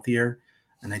gotten healthier,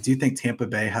 and I do think Tampa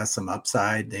Bay has some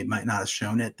upside. They might not have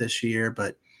shown it this year,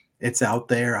 but it's out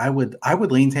there. I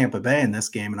would lean Tampa Bay in this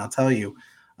game, and I'll tell you,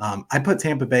 I put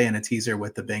Tampa Bay in a teaser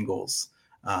with the Bengals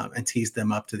and teased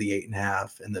them up to the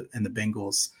 8.5, and the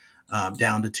Bengals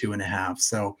down to 2.5.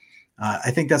 So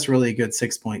I think that's really a good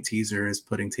 6-point teaser, is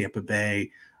putting Tampa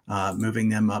Bay, moving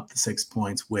them up to 6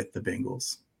 points with the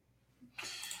Bengals.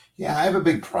 Yeah, I have a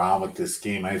big problem with this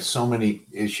game. I have so many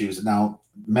issues. Now,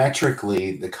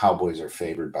 metrically, the Cowboys are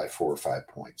favored by 4 or 5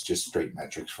 points, just straight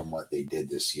metrics from what they did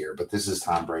this year. But this is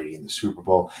Tom Brady in the Super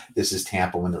Bowl. This is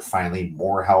Tampa when they're finally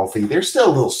more healthy. They're still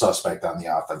a little suspect on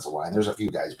the offensive line. There's a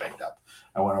few guys banged up.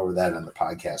 I went over that on the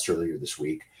podcast earlier this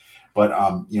week. But,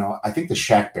 I think the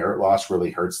Shaq Barrett loss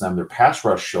really hurts them. Their pass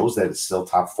rush shows that it's still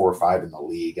top 4 or 5 in the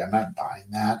league. I'm not buying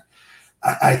that.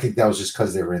 I think that was just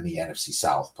because they were in the NFC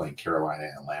South playing Carolina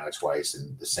and Atlanta twice,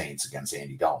 and the Saints against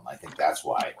Andy Dalton. I think that's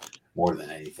why more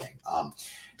than anything.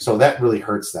 So that really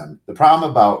hurts them. The problem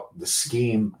about the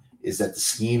scheme is that the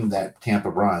scheme that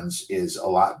Tampa runs is a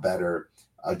lot better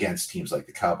against teams like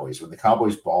the Cowboys. When the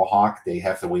Cowboys ball hawk, they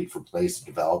have to wait for plays to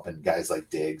develop, and guys like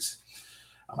Diggs,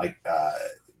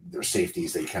 their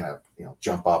safeties, they kind of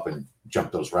jump up and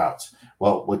jump those routes.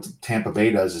 Well, what Tampa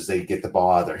Bay does is they get the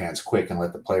ball out of their hands quick and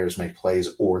let the players make plays,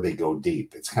 or they go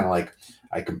deep. It's kind of like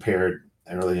I compared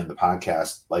early in the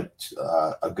podcast, like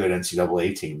a good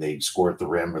NCAA team. They score at the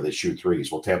rim or they shoot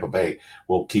threes. Well, Tampa Bay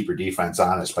will keep your defense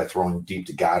honest by throwing deep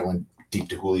to Godwin, deep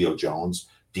to Julio Jones,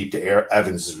 deep to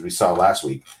Evans, as we saw last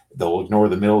week. They'll ignore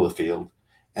the middle of the field,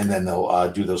 and then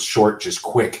they'll do those short, just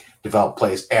quick, develop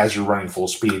plays as you're running full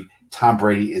speed. Tom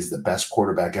Brady is the best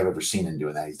quarterback I've ever seen in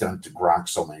doing that. He's done it to Gronk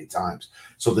so many times.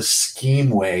 So the scheme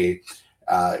way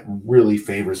really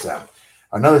favors them.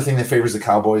 Another thing that favors the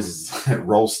Cowboys is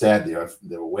Rolstad,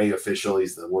 the away official.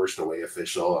 He's the worst away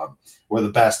official. We're the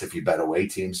best if you bet away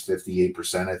teams.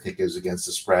 58%, I think, is against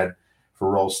the spread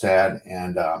for Rolstad.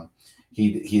 And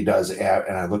he does,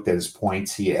 and I looked at his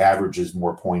points. He averages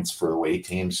more points for away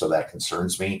teams, so that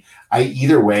concerns me.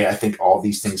 Either way, I think all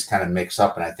these things kind of mix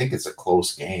up, and I think it's a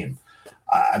close game.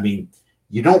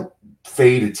 You don't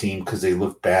fade a team because they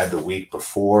look bad the week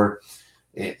before.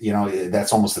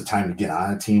 That's almost the time to get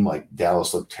on a team. Like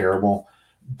Dallas looked terrible,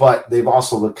 but they've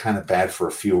also looked kind of bad for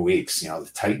a few weeks.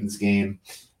 The Titans game.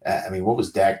 What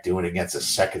was Dak doing against a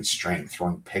second string,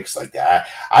 throwing picks like that?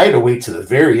 I had to wait to the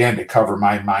very end to cover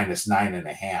my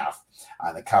 -9.5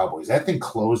 on the Cowboys. That thing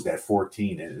closed at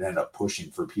 14, and it ended up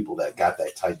pushing for people that got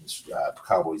that Titans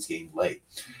Cowboys game late.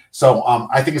 So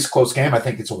I think it's a close game. I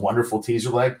think it's a wonderful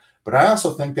teaser leg, but I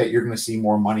also think that you're going to see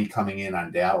more money coming in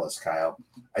on Dallas, Kyle.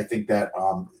 I think that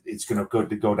it's going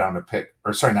to go down to pick,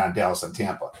 or sorry, not Dallas, on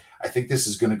Tampa. I think this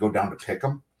is going to go down to pick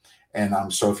 'em.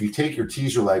 And so if you take your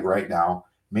teaser leg right now,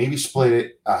 maybe split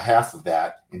it half of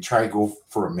that and try to go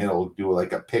for a middle, do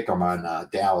like a pick 'em on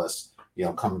Dallas,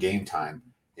 come game time,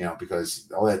 because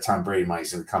all that Tom Brady money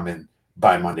is going to come in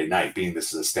by Monday night, being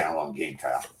this is a standalone game,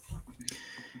 Kyle.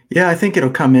 Yeah, I think it'll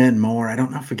come in more. I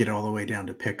don't know if we get all the way down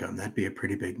to pick 'em. That'd be a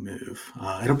pretty big move.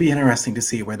 It'll be interesting to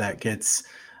see where that gets.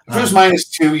 If it was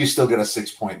 -2, you still get a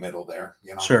 6-point middle there.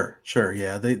 Sure.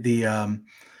 Yeah.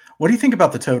 What do you think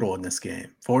about the total in this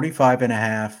game?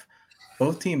 45.5.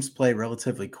 Both teams play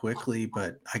relatively quickly,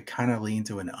 but I kind of lean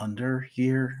to an under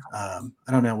here. I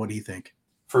don't know. What do you think?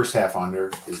 First half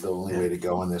under is the only way to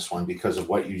go in this one because of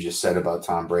what you just said about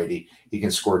Tom Brady. He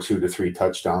can score 2 to 3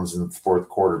 touchdowns in the fourth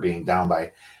quarter, being down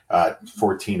by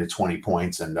 14 to 20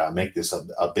 points, and make this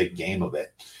a big game of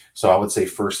it. So I would say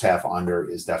first half under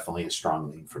is definitely a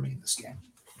strong lean for me in this game.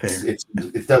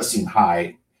 It does seem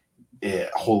high,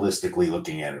 holistically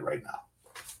looking at it right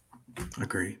now.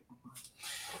 Agree.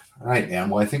 All right, man.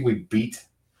 Well, I think we beat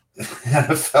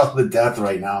NFL to death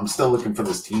right now. I'm still looking for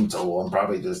this team total. I'm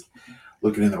probably just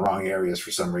looking in the wrong areas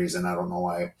for some reason. I don't know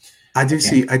why. I do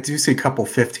see a couple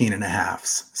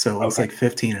 15.5s. So it looks like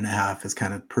 15.5 is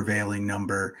kind of prevailing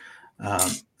number.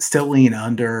 Still lean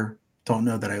under. Don't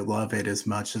know that I love it as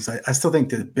much as I still think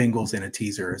the Bengals in a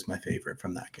teaser is my favorite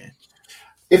from that game.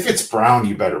 If it's Brown,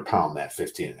 you better pound that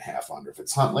 15.5 under. If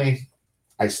it's Huntley,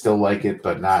 I still like it,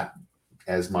 but not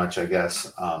as much, I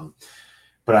guess.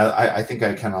 But I think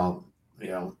I kind of,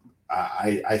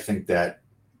 I think that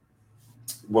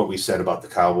what we said about the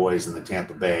Cowboys and the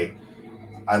Tampa Bay,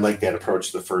 I like that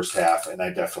approach to the first half, and I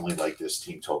definitely like this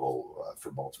team total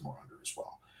for Baltimore under as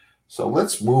well. So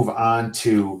let's move on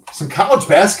to some college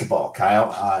basketball, Kyle.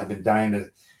 I've been dying to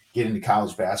get into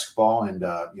college basketball, and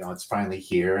it's finally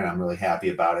here, and I'm really happy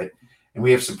about it. And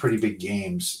we have some pretty big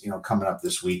games, coming up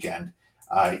this weekend.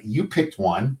 You picked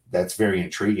one that's very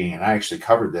intriguing, and I actually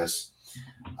covered this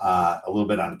a little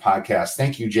bit on the podcast.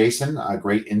 Thank you, Jason.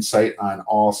 Great insight on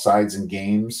all sides and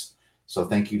games. So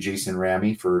thank you, Jason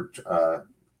Ramy, for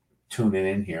tuning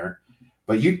in here.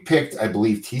 But you picked, I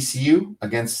believe, TCU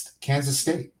against Kansas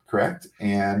State, correct?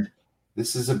 And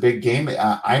this is a big game.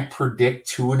 I predict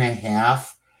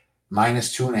 2.5,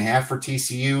 minus 2.5 for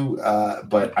TCU,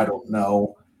 but I don't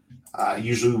know.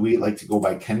 Usually we like to go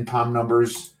by KenPom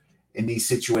numbers in these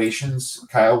situations.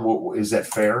 Kyle, is that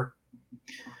fair?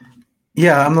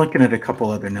 Yeah, I'm looking at a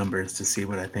couple other numbers to see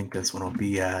what I think this one will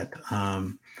be at.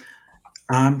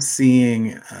 I'm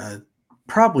seeing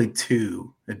probably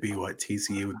 2 would be what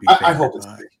TCU would be. I hope it's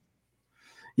big.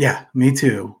 Yeah, me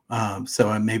too.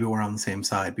 So maybe we're on the same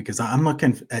side because I'm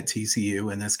looking at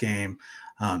TCU in this game.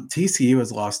 TCU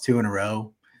has lost 2 in a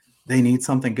row. They need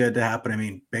something good to happen. I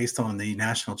mean, based on the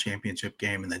national championship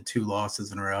game and then 2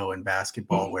 losses in a row in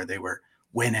basketball where they were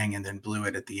winning and then blew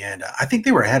it at the end. I think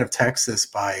they were ahead of Texas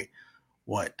by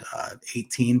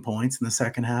 18 points in the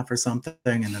second half or something.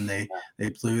 And then they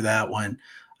blew that one.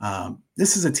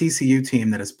 This is a TCU team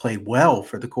that has played well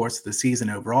for the course of the season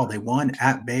overall. They won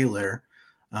at Baylor.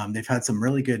 They've had some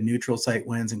really good neutral site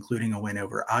wins, including a win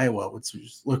over Iowa, which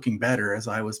is looking better as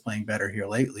Iowa's playing better here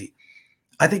lately.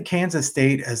 I think Kansas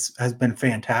State has been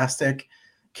fantastic.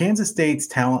 Kansas State's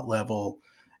talent level,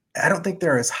 I don't think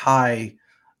they're as high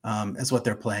as what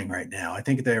they're playing right now. I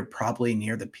think they're probably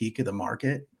near the peak of the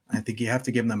market. I think you have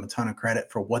to give them a ton of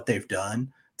credit for what they've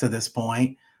done to this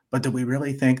point. But do we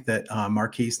really think that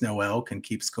Marquise Noel can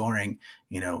keep scoring,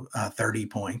 30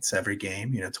 points every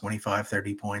game, 25,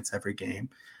 30 points every game?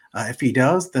 If he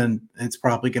does, then it's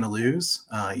probably going to lose.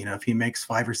 If he makes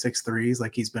 5 or 6 threes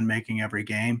like he's been making every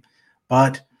game.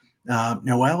 But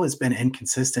Noel has been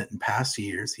inconsistent in past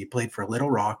years. He played for Little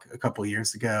Rock a couple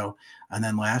years ago. And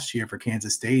then last year for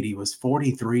Kansas State, he was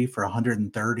 43 for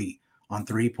 130 on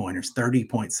 3-pointers,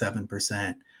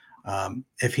 30.7%.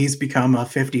 If he's become a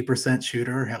 50%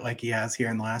 shooter like he has here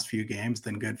in the last few games,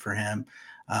 then good for him.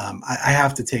 I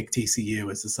have to take TCU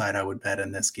as the side I would bet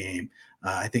in this game.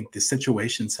 I think the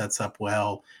situation sets up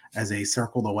well as a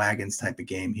circle the wagons type of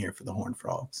game here for the Horned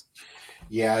Frogs.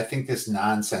 Yeah, I think this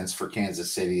nonsense for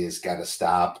Kansas City has got to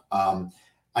stop.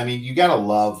 You got to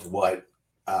love what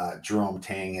Jerome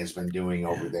Tang has been doing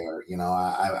over there.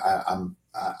 I'm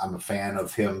a fan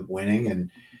of him winning, and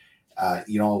a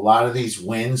lot of these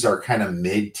wins are kind of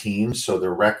mid-teams, so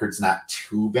their record's not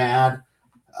too bad.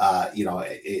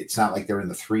 It's not like they're in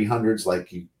the 300s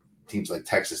like teams like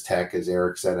Texas Tech, as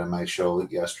Eric said on my show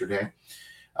yesterday.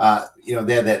 They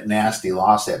had that nasty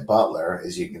loss at Butler,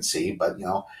 as you can see, but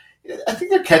I think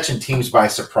they're catching teams by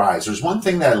surprise. There's one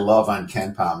thing that I love on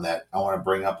KenPom that I want to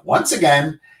bring up once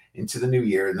again into the new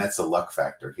year, and that's the luck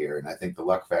factor here. And I think the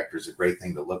luck factor is a great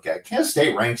thing to look at. Kansas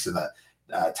State ranks in the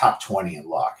top 20 in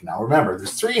luck. Now, remember,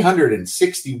 there's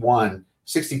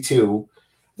 62.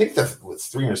 I think the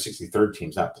 363rd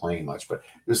team's not playing much, but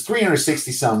there's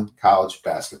 360 some college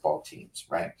basketball teams,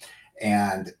 right?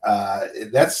 And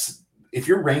that's, if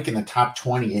you're ranking the top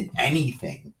 20 in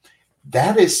anything,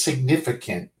 that is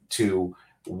significant to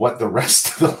what the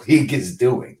rest of the league is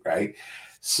doing, right?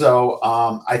 So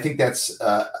I think that's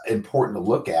important to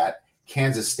look at.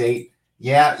 Kansas State,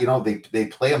 they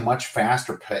play a much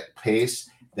faster pace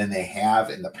than they have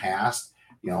in the past.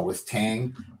 With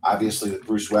Tang, obviously with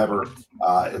Bruce Weber,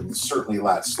 it's certainly a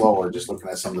lot slower. Just looking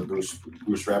at some of the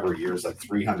Bruce Weber years, like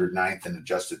 309th in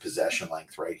adjusted possession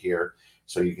length right here.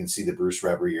 So you can see the Bruce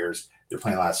Weber years, they're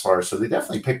playing a lot slower. So they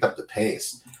definitely picked up the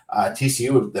pace.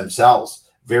 TCU themselves,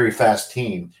 very fast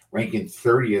team, ranking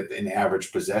 30th in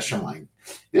average possession length.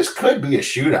 This could be a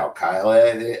shootout, Kyle.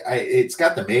 It's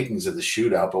got the makings of the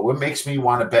shootout, but what makes me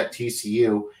want to bet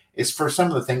TCU is for some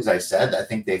of the things I said. I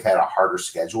think they've had a harder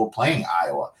schedule playing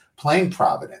Iowa, playing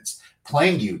Providence,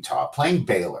 playing Utah, playing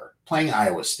Baylor, playing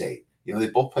Iowa State. They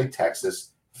both played Texas,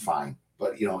 fine.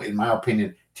 But, in my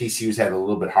opinion, TCU's had a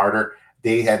little bit harder.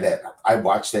 They had that. I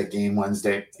watched that game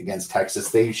Wednesday against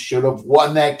Texas. They should have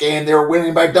won that game. They were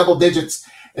winning by double digits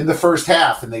in the first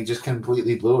half, and they just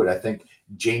completely blew it. I think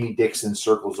Jamie Dixon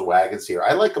circles the wagons here.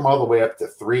 I like them all the way up to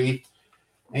 3.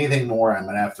 Anything more, I'm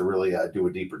going to have to really do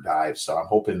a deeper dive. So I'm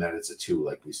hoping that it's a 2,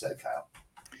 like we said, Kyle.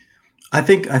 I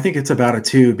think it's about a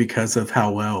 2 because of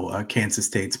how well Kansas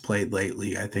State's played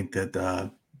lately. I think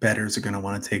that bettors are going to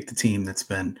want to take the team that's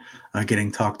been getting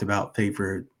talked about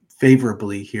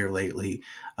favorably here lately.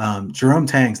 Jerome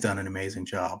Tang's done an amazing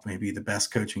job, maybe the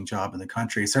best coaching job in the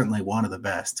country, certainly one of the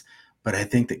best. But I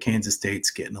think that Kansas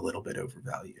State's getting a little bit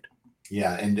overvalued.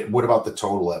 Yeah, and what about the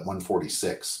total at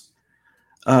 146?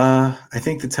 I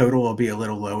think the total will be a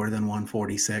little lower than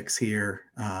 146 here.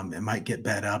 It might get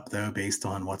bet up, though, based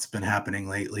on what's been happening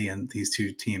lately in these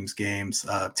two teams' games.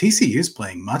 TCU's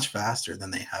playing much faster than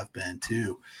they have been,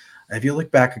 too. If you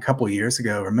look back a couple of years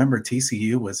ago, remember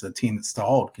TCU was a team that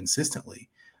stalled consistently.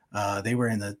 They were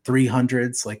in the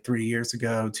 300s like 3 years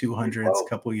ago, 200s a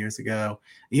couple of years ago,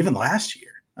 even last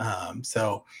year.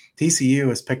 So TCU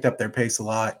has picked up their pace a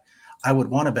lot. I would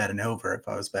want to bet an over if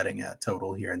I was betting a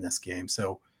total here in this game.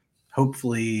 So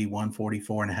hopefully 144.5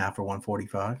 or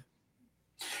 145.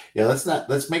 Yeah,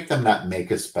 let's make them not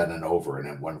make us bet an over and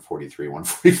at 143,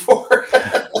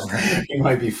 144. You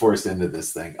might be forced into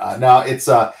this thing. Now it's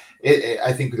I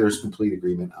think there's complete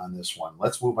agreement on this one.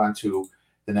 Let's move on to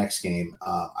the next game.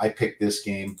 I picked this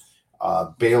game.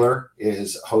 Baylor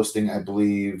is hosting, I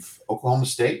believe, Oklahoma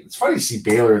State. It's funny to see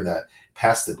Baylor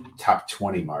past the top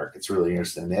 20 mark. It's really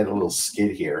interesting. They had a little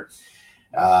skid here.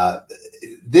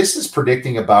 This is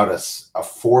predicting about a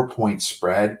 4-point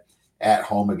spread at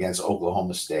home against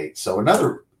Oklahoma State. So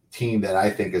another team that I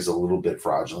think is a little bit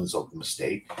fraudulent is Oklahoma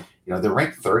State. They're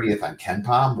ranked 30th on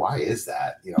KenPom. Why is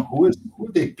that? Who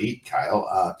did they beat,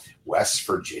 Kyle? West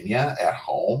Virginia at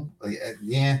home.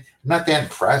 Yeah, I'm not that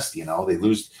impressed. They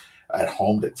lose at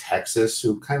home to Texas,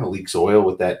 who kind of leaks oil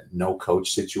with that no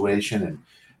coach situation,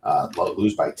 and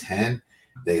lose by 10.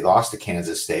 They lost to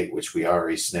Kansas State, which we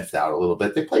already sniffed out a little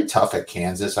bit. They played tough at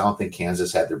Kansas. I don't think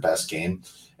Kansas had their best game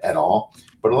at all.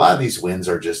 But a lot of these wins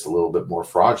are just a little bit more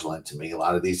fraudulent to me. A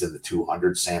lot of these in the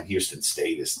 200s. Sam Houston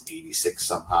State is 86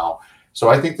 somehow. So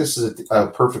I think this is a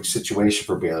perfect situation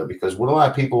for Baylor, because what a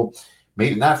lot of people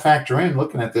may not factor in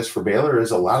looking at this for Baylor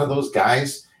is a lot of those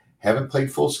guys haven't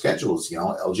played full schedules.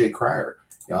 LJ Cryer.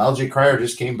 LJ Cryer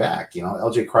just came back.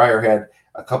 LJ Cryer had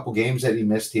a couple games that he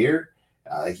missed here.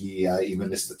 He even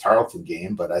missed the Tarleton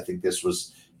game, but I think this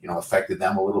was, affected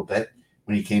them a little bit.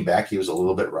 When he came back, he was a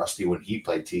little bit rusty when he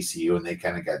played TCU, and they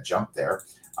kind of got jumped there.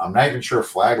 I'm not even sure if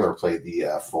Flagler played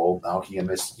the full. No, he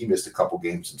missed a couple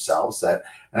games themselves. And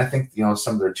I think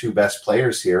some of their two best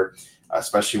players here,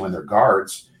 especially when they're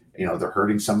guards, they're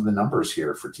hurting some of the numbers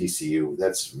here for TCU.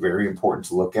 That's very important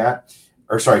to look at.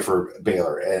 For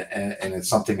Baylor, and it's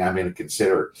something I'm going to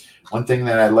consider. One thing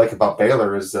that I like about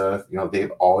Baylor is,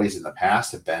 they've always in the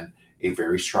past have been a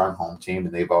very strong home team,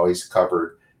 and they've always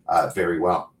covered very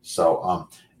well. So,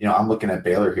 I'm looking at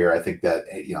Baylor here. I think that,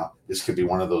 this could be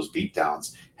one of those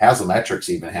beatdowns. Haslametrics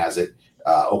even has it,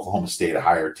 Oklahoma State, a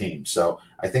higher team. So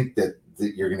I think that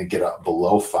you're going to get a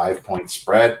below 5-point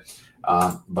spread.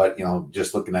 But,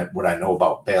 just looking at what I know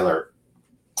about Baylor,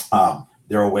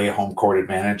 their away home court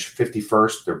advantage,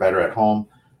 51st. They're better at home.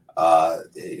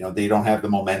 They don't have the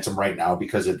momentum right now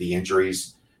because of the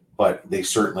injuries, but they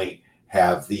certainly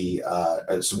have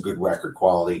some good record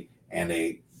quality and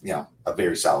a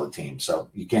very solid team. So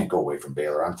you can't go away from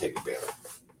Baylor. I'm taking Baylor.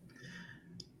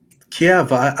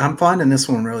 Kiev, I'm finding this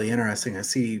one really interesting. I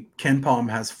see KenPom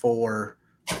has 4.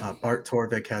 Bart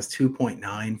Torvik has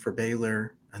 2.9 for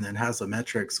Baylor, and then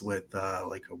Haslametrics with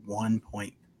like a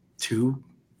 1.2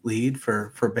 lead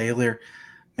for Baylor.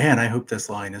 Man, I hope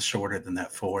this line is shorter than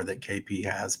that 4 that KP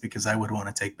has, because I would want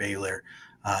to take Baylor.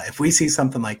 If we see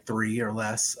something like 3 or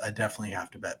less, I definitely have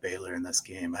to bet Baylor in this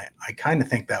game. I kind of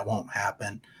think that won't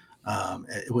happen.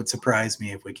 It would surprise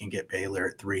me if we can get Baylor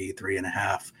at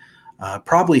 3.5.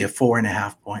 Probably a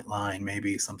 4.5 point line,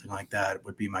 maybe something like that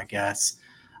would be my guess.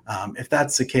 If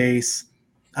that's the case,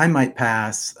 I might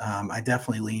pass. I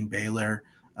definitely lean Baylor.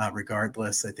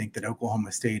 Regardless, I think that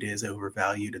Oklahoma State is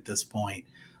overvalued at this point.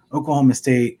 Oklahoma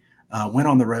State went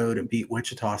on the road and beat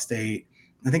Wichita State.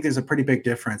 I think there's a pretty big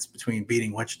difference between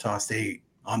beating Wichita State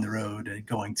on the road and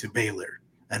going to Baylor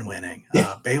and winning.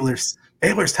 Yeah. Baylor's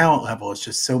talent level is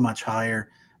just so much higher.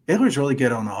 Baylor's really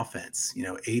good on offense,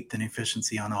 8th in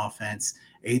efficiency on offense,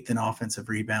 8th in offensive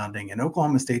rebounding, and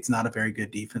Oklahoma State's not a very good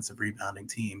defensive rebounding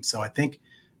team. So I think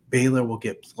Baylor will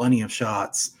get plenty of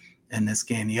shots in this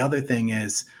game. The other thing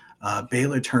is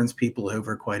Baylor turns people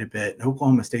over quite a bit.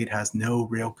 Oklahoma State has no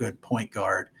real good point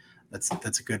guard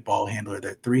that's a good ball handler.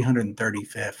 They're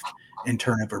 335th in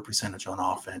turnover percentage on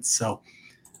offense. So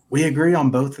we agree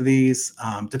on both of these.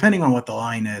 Depending on what the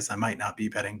line is, I might not be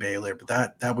betting Baylor,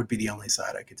 but that would be the only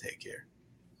side I could take here.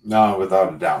 No,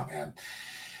 without a doubt, man.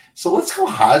 So let's go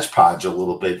hodgepodge a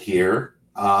little bit here.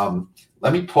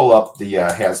 Let me pull up the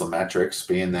Haslametrics,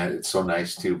 being that it's so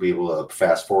nice to be able to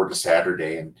fast forward to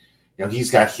Saturday. And,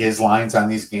 he's got his lines on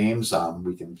these games.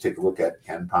 We can take a look at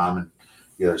KenPom and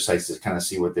the other sites to kind of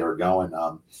see what they were going.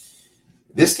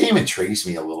 This game intrigues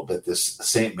me a little bit, this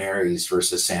St. Mary's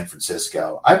versus San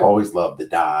Francisco. I've always loved the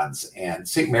Dons, and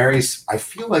St. Mary's, I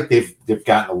feel like they've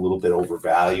gotten a little bit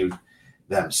overvalued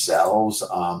themselves.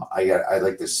 I'd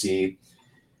like to see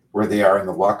where they are in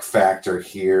the luck factor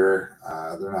here.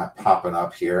 They're not popping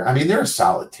up here. I mean, they're a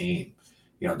solid team.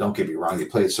 Don't get me wrong. They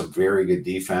played some very good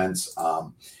defense.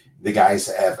 The guys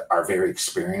are very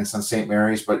experienced on St.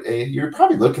 Mary's, but you're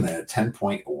probably looking at a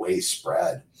 10-point away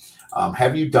spread.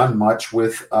 Have you done much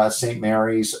with St.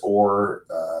 Mary's or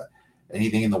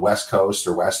anything in the West Coast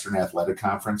or Western Athletic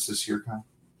Conference this year, Kyle?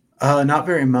 Not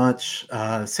very much.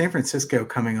 San Francisco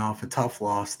coming off a tough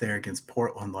loss there against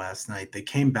Portland last night. They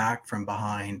came back from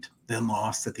behind, then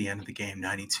lost at the end of the game,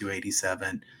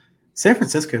 92-87. San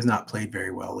Francisco has not played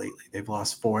very well lately. They've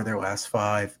lost 4 of their last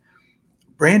 5.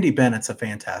 Randy Bennett's a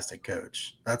fantastic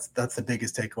coach. That's the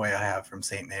biggest takeaway I have from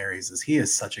St. Mary's is he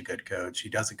is such a good coach. He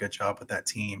does a good job with that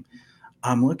team.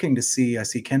 I'm looking to see, I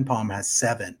see Ken Palm has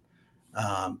 7.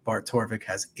 Bart Torvik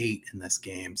has 8 in this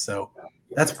game. So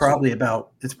it's probably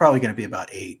going to be about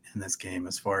 8 in this game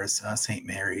as far as St.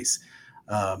 Mary's.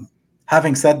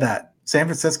 Having said that, San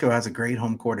Francisco has a great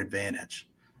home court advantage.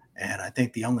 And I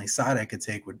think the only side I could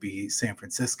take would be San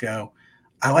Francisco.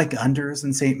 I like unders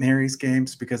in St. Mary's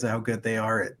games because of how good they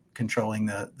are at controlling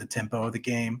the tempo of the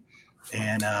game.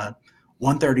 And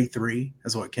 133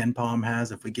 is what Ken Palm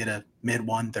has. If we get a mid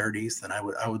 130s, then I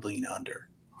would lean under.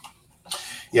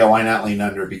 Yeah, why not lean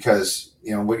under? Because,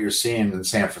 what you're seeing in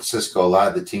San Francisco, a lot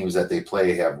of the teams that they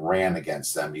play have ran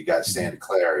against them. You got Santa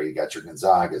Clara, you got your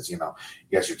Gonzagas, you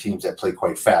got your teams that play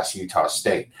quite fast, Utah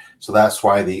State. So that's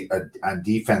why on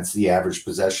defense, the average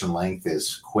possession length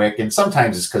is quick. And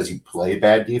sometimes it's because you play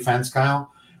bad defense,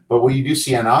 Kyle. But what you do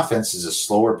see on offense is a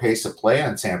slower pace of play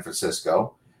on San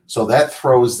Francisco. So that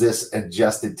throws this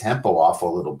adjusted tempo off a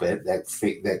little bit.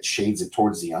 That shades it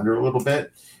towards the under a little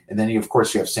bit. And then, of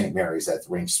course, you have St. Mary's that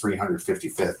ranks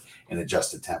 355th in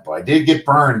adjusted tempo. I did get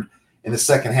burned in the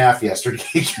second half yesterday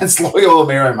against Loyola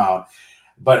Marymount,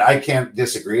 but I can't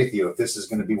disagree with you. If this is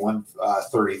going to be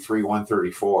 133,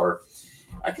 134,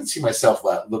 I can see myself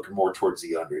looking more towards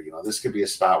the under. This could be a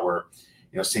spot where,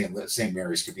 St.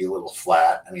 Mary's could be a little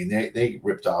flat. I mean, they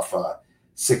ripped off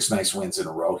 6 nice wins in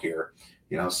a row here,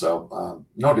 so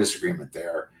no disagreement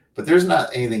there. But there's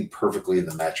not anything perfectly in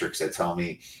the metrics that tell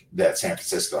me that San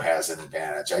Francisco has an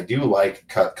advantage. I do like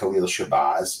Khalil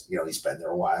Shabazz. He's been there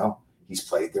a while. He's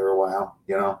played there a while.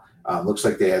 Looks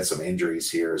like they had some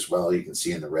injuries here as well. You can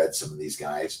see in the red some of these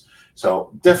guys.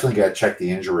 So definitely got to check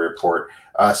the injury report.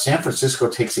 San Francisco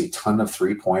takes a ton of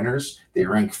three-pointers. They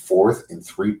rank 4th in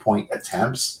three-point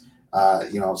attempts.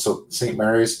 So St.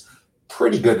 Mary's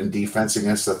pretty good in defense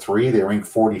against the 3. They rank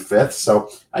 45th. So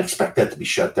I expect that to be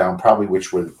shut down, probably,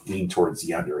 which would lean towards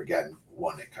the under again,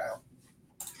 won't it, Kyle?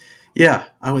 Yeah,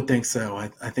 I would think so.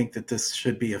 I think that this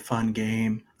should be a fun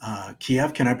game.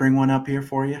 Kiev, can I bring one up here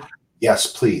for you? Yes,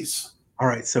 please. All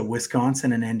right, so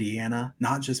Wisconsin and Indiana,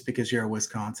 not just because you're a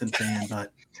Wisconsin fan,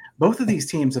 but both of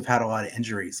these teams have had a lot of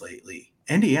injuries lately.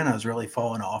 Indiana has really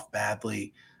fallen off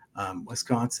badly.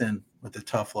 Wisconsin with a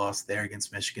tough loss there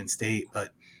against Michigan State, but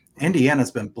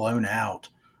Indiana's been blown out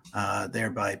there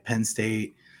by Penn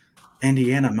State.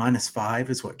 Indiana -5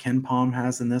 is what Ken Palm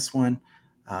has in this one.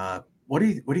 What do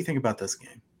you think about this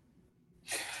game?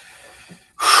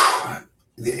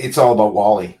 It's all about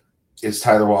Wally. Is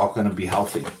Tyler Wall going to be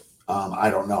healthy? I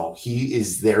don't know. He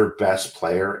is their best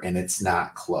player, and it's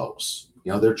not close.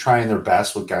 They're trying their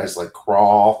best with guys like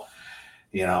Crawl,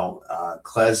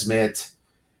 Klesmit.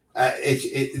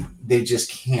 They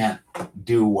just can't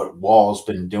do what Wall's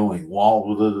been doing.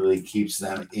 Wall literally keeps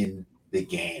them in the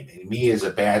game. And me as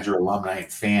a Badger alumni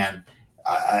and fan,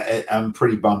 I'm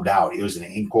pretty bummed out. It was an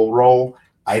ankle roll.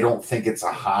 I don't think it's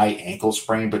a high ankle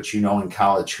sprain, but in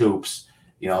college hoops,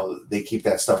 they keep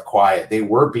that stuff quiet. They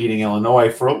were beating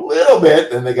Illinois for a little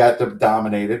bit, and they got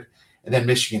dominated. And then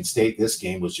Michigan State, this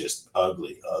game was just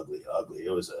ugly.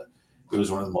 It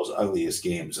was one of the most ugliest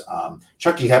games.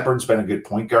 Chucky Hepburn's been a good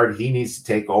point guard. He needs to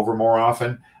take over more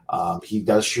often. He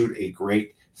does shoot a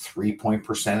great 3-point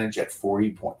percentage at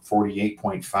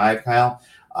 48.5, Kyle.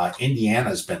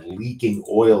 Indiana's been leaking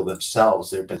oil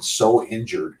themselves. They've been so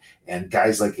injured. And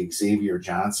guys like Xavier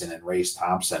Johnson and Race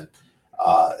Thompson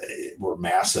were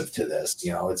massive to this.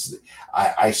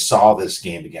 I saw this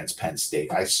game against Penn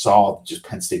State. I saw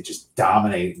Penn State just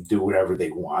dominate and do whatever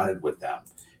they wanted with them.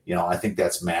 I think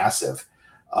that's massive.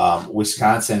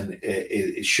 Wisconsin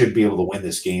it should be able to win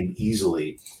this game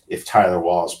easily if Tyler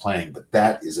Wall is playing, but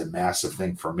that is a massive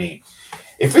thing for me.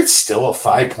 If it's still a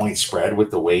 5-point spread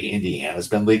with the way Indiana's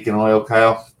been leaking oil,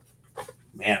 Kyle,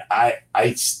 man,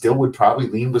 I still would probably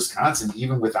lean Wisconsin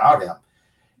even without him.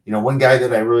 One guy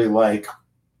that I really like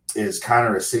is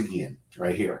Connor Esigian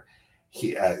right here.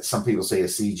 Some people say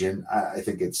Esigian. I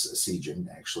think it's Esigian,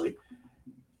 actually.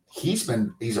 He's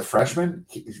a freshman.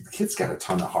 The kid's got a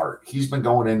ton of heart. He's been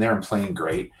going in there and playing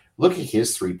great. Look at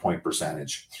his 3-point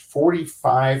percentage,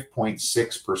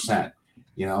 45.6%.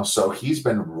 So he's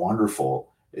been wonderful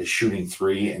at shooting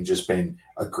three and just been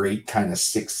a great kind of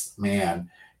sixth man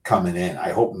coming in.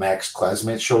 I hope Max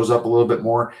Klesmit shows up a little bit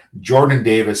more. Jordan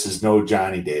Davis is no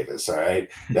Johnny Davis, all right?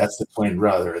 That's the twin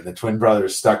brother, and the twin brother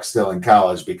is stuck still in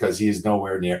college because he is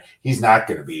nowhere near. He's not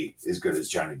going to be as good as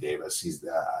Johnny Davis. He's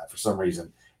for some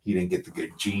reason he didn't get the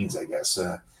good genes, I guess,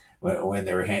 when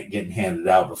they were getting handed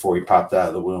out before he popped out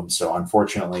of the womb. So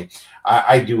unfortunately,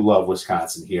 I do love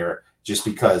Wisconsin here just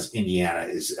because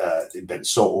Indiana has been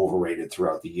so overrated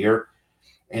throughout the year.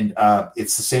 And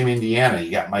it's the same Indiana.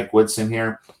 You got Mike Woodson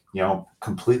here,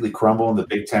 completely crumble in the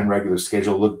Big Ten regular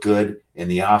schedule, look good in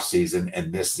the offseason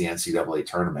and miss the NCAA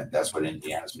tournament. That's what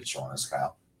Indiana's been showing us,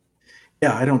 Kyle.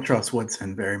 Yeah, I don't trust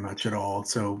Woodson very much at all.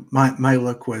 So my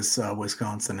look was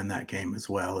Wisconsin in that game as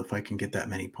well. If I can get that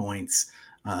many points,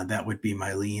 that would be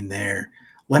my lean there.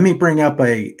 Let me bring up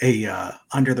a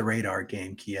under the radar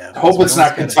game, Kiev. Hope it's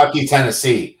not Kentucky,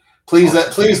 Tennessee. Please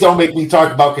don't make me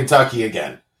talk about Kentucky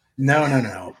again.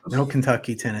 No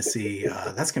Kentucky, Tennessee.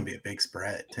 That's going to be a big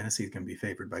spread. Tennessee's going to be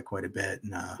favored by quite a bit.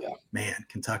 And man,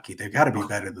 Kentucky, they've got to be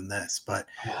better than this. But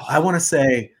I want to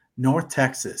say North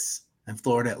Texas and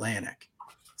Florida Atlantic.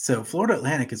 So Florida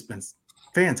Atlantic has been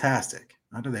fantastic.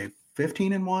 How do they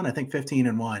 15-1? I think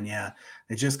 15-1. Yeah.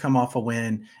 They just come off a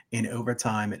win in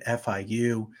overtime at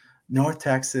FIU. North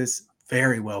Texas,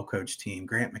 very well coached team.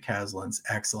 Grant McCaslin's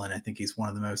excellent. I think he's one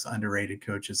of the most underrated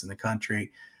coaches in the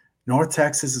country. North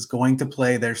Texas is going to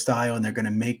play their style, and they're going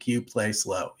to make you play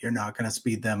slow. You're not going to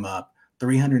speed them up.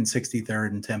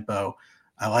 363rd in tempo.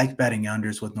 I like betting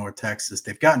unders with North Texas.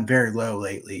 They've gotten very low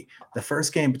lately. The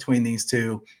first game between these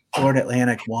two, Florida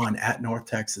Atlantic won at North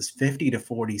Texas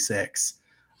 50-46.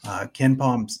 Ken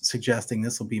Palm's suggesting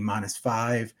this will be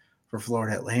 -5 for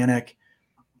Florida Atlantic.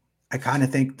 I kind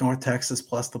of think North Texas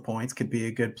plus the points could be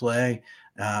a good play,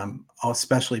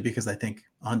 especially because I think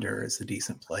under is a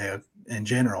decent play in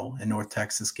general in North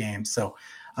Texas games. So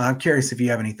I'm curious if you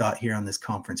have any thought here on this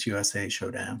Conference USA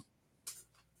showdown.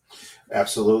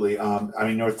 Absolutely.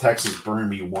 North Texas burned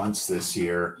me once this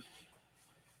year.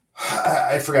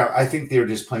 I forgot. I think they were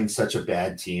just playing such a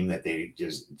bad team that they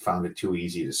just found it too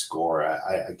easy to score.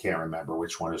 I can't remember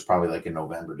which one. It was probably like a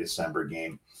November, December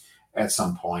game at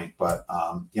some point. But,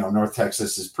 North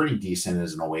Texas is pretty decent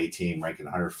as an away team, ranking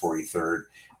 143rd.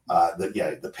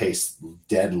 The pace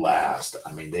dead last.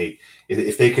 I mean,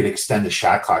 if they could extend the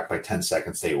shot clock by 10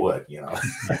 seconds, they would.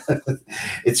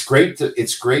 It's great to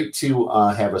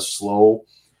have a slow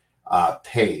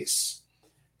pace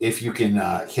if you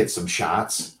can hit some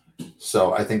shots.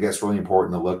 So I think that's really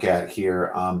important to look at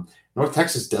here. North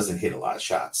Texas doesn't hit a lot of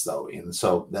shots though, and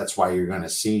so that's why you're going to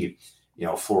see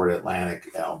Florida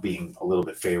Atlantic being a little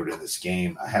bit favored in this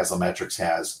game. Haslametrics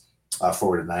has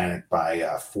Florida Atlantic by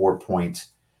 4 point.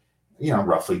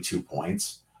 Roughly 2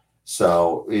 points.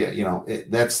 So,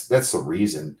 that's the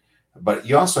reason. But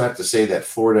you also have to say that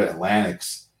Florida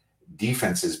Atlantic's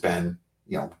defense has been,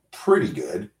 pretty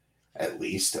good, at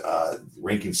least,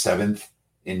 ranking 7th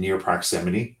in near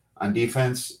proximity on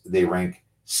defense. They rank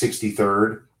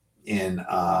 63rd in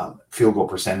field goal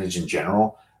percentage in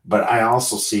general. But I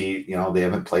also see, they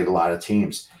haven't played a lot of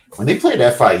teams. When they played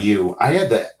FIU, I had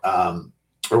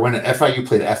when FIU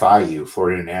played FIU,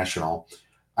 Florida International,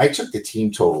 I took the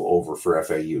team total over for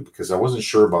FIU because I wasn't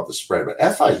sure about the spread, but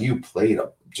FIU played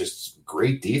a just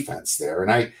great defense there,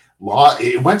 and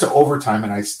it went to overtime,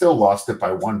 and I still lost it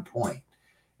by 1 point.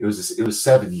 It was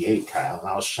 78, Kyle, and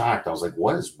I was shocked. I was like,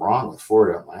 "What is wrong with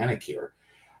Florida Atlantic here?"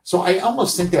 So I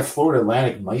almost think that Florida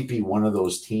Atlantic might be one of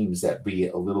those teams that be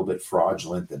a little bit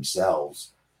fraudulent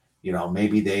themselves.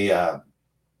 Maybe they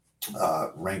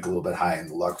rank a little bit high in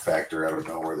the luck factor. I don't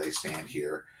know where they stand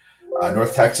here.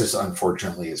 North Texas,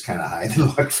 unfortunately, is kind of high in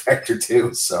the luck factor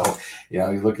too. So,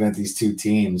 you're looking at these two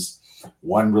teams.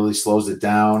 One really slows it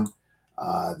down.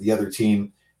 The other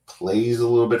team plays a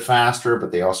little bit faster,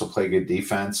 but they also play good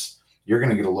defense. You're going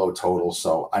to get a low total,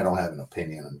 so I don't have an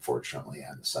opinion, unfortunately,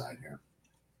 on the side here.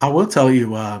 I will tell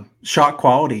you, Shot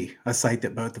Quality, a site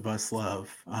that both of us love,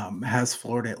 has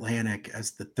Florida Atlantic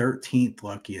as the 13th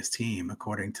luckiest team,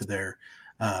 according to their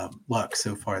luck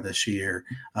so far this year,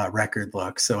 record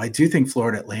luck. So I do think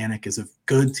Florida Atlantic is a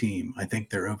good team. I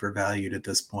think they're overvalued at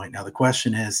this point. Now the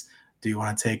question is, do you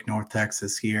want to take North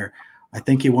Texas here? I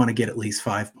think you want to get at least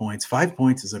 5 points. 5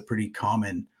 points is a pretty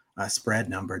common spread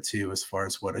number too, as far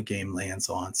as what a game lands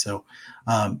on. So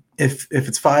if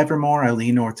it's 5 or more, I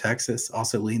lean North Texas.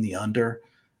 Also lean the under.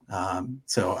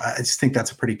 So I just think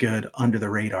that's a pretty good under the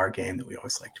radar game that we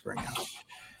always like to bring up.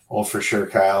 Well, for sure,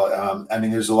 Kyle. I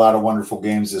mean, there's a lot of wonderful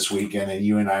games this weekend, and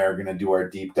you and I are going to do our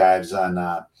deep dives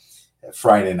on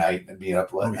Friday night and be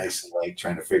up nice and late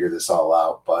trying to figure this all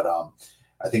out. But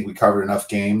I think we covered enough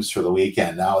games for the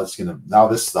weekend. Now this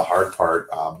is the hard part.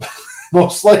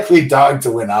 Most likely dog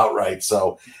to win outright.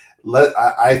 So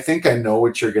I think I know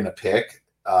what you're going to pick.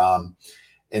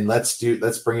 And let's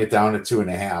bring it down to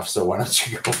 2.5. So why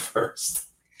don't you go first?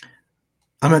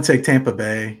 I'm going to take Tampa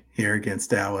Bay here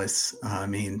against Dallas. I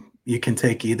mean, you can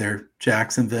take either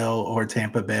Jacksonville or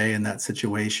Tampa Bay in that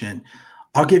situation.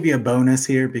 I'll give you a bonus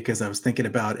here because I was thinking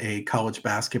about a college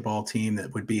basketball team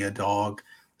that would be a dog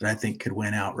that I think could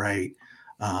win outright.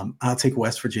 I'll take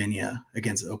West Virginia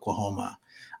against Oklahoma.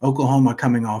 Oklahoma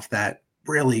coming off that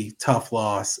really tough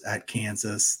loss at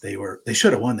Kansas. They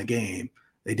should have won the game.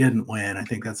 They didn't win. I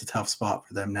think that's a tough spot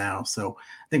for them now. So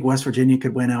I think West Virginia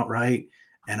could win outright.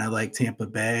 And I like Tampa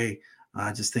Bay.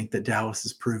 I just think that Dallas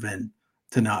has proven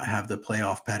to not have the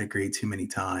playoff pedigree too many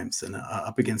times. And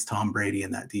up against Tom Brady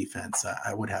in that defense,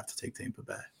 I would have to take Tampa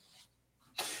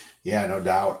Bay. Yeah, no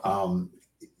doubt.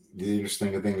 The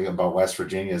interesting thing about West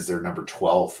Virginia is they're number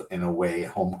 12th in away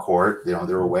home court. You know,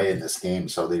 they're away in this game,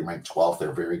 so they rank 12th.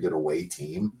 They're a very good away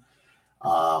team.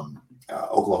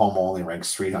 Oklahoma only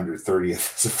ranks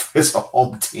 330th as a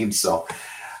home team, so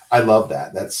I love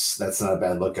that. That's not a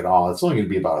bad look at all. It's only going to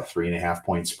be about a 3.5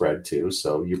 point spread too,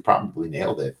 so you probably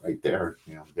nailed it right there.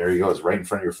 You know, there you go. It's right in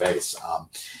front of your face.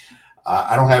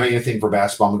 I don't have anything for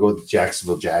basketball. I'm going to go with the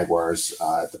Jacksonville Jaguars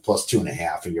at the plus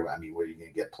 2.5. And what are you going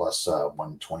to get? Plus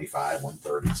 125,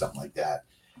 130, something like that.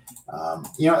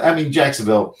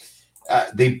 Jacksonville,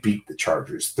 they beat the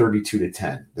Chargers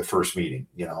 32-10 the first meeting.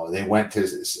 You know, they went to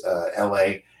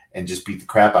LA and just beat the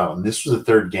crap out of them. This was the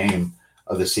third game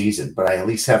of the season, but I at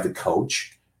least have the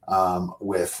coach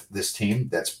with this team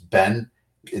that's been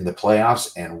in the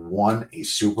playoffs and won a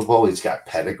Super Bowl. He's got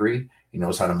pedigree. He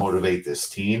knows how to motivate this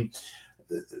team.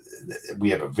 We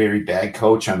have a very bad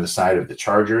coach on the side of the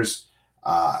Chargers.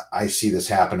 I see this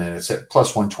happening. It's at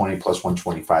plus 120, plus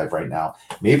 125 right now.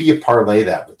 Maybe you parlay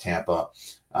that with Tampa,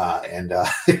 and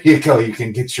there you go. You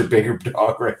can get your bigger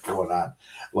dog right going on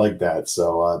like that.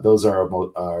 So those are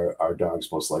our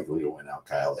dogs most likely to win out,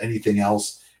 Kyle. Anything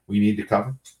else we need to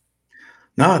cover?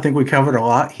 No, I think we covered a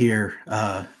lot here.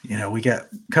 We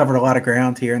covered a lot of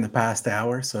ground here in the past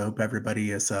hour. So I hope everybody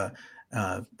has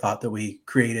thought that we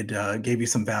gave you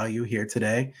some value here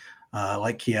today.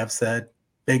 Like Kiev said,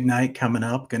 big night coming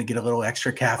up. Going to get a little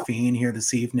extra caffeine here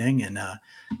this evening and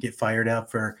get fired up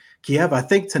for Kiev. I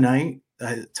think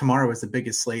tomorrow is the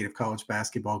biggest slate of college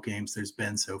basketball games there's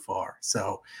been so far.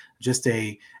 So just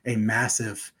a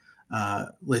massive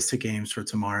list of games for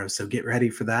tomorrow. So get ready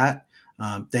for that.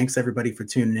 Thanks everybody for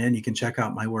tuning in. You can check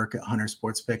out my work at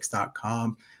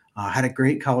huntersportspicks.com. Had a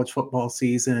great college football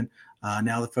season.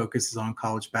 Now the focus is on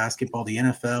college basketball, the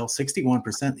NFL,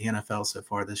 61% the NFL so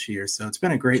far this year. So it's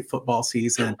been a great football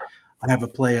season. I have a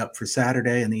play up for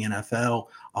Saturday in the NFL.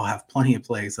 I'll have plenty of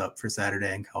plays up for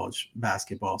Saturday in college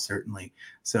basketball, certainly.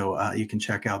 So you can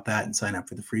check out that and sign up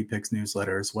for the Free Picks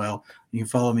newsletter as well. You can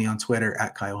follow me on Twitter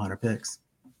at Kyle Hunter Picks.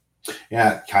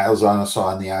 Yeah, Kyle's also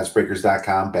on the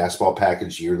oddsbreakers.com basketball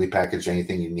package, yearly package,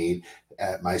 anything you need.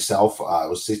 Myself, I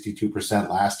was 62%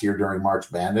 last year during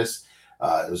March Madness.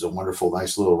 It was a wonderful,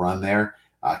 nice little run there.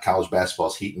 College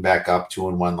basketball's heating back up,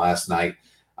 2-1 last night.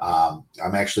 I'm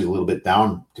actually a little bit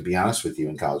down, to be honest with you,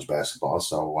 in college basketball,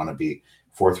 so I want to be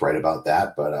forthright about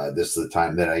that. But this is the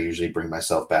time that I usually bring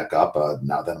myself back up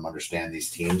now that I'm understanding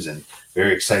these teams, and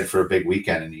very excited for a big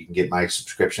weekend. And you can get my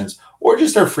subscriptions or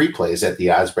just our free plays at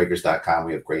theoddsbreakers.com.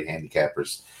 We have great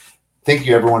handicappers. Thank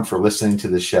you, everyone, for listening to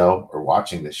the show or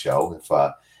watching the show. If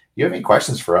you have any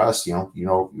questions for us, you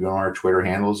know our Twitter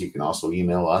handles. You can also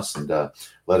email us and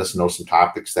let us know some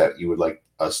topics that you would like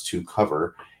us to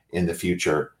cover in the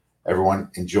future. Everyone,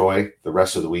 enjoy the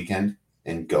rest of the weekend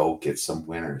and go get some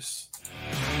winners.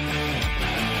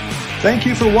 Thank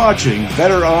you for watching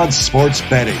Better Odds Sports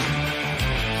Betting.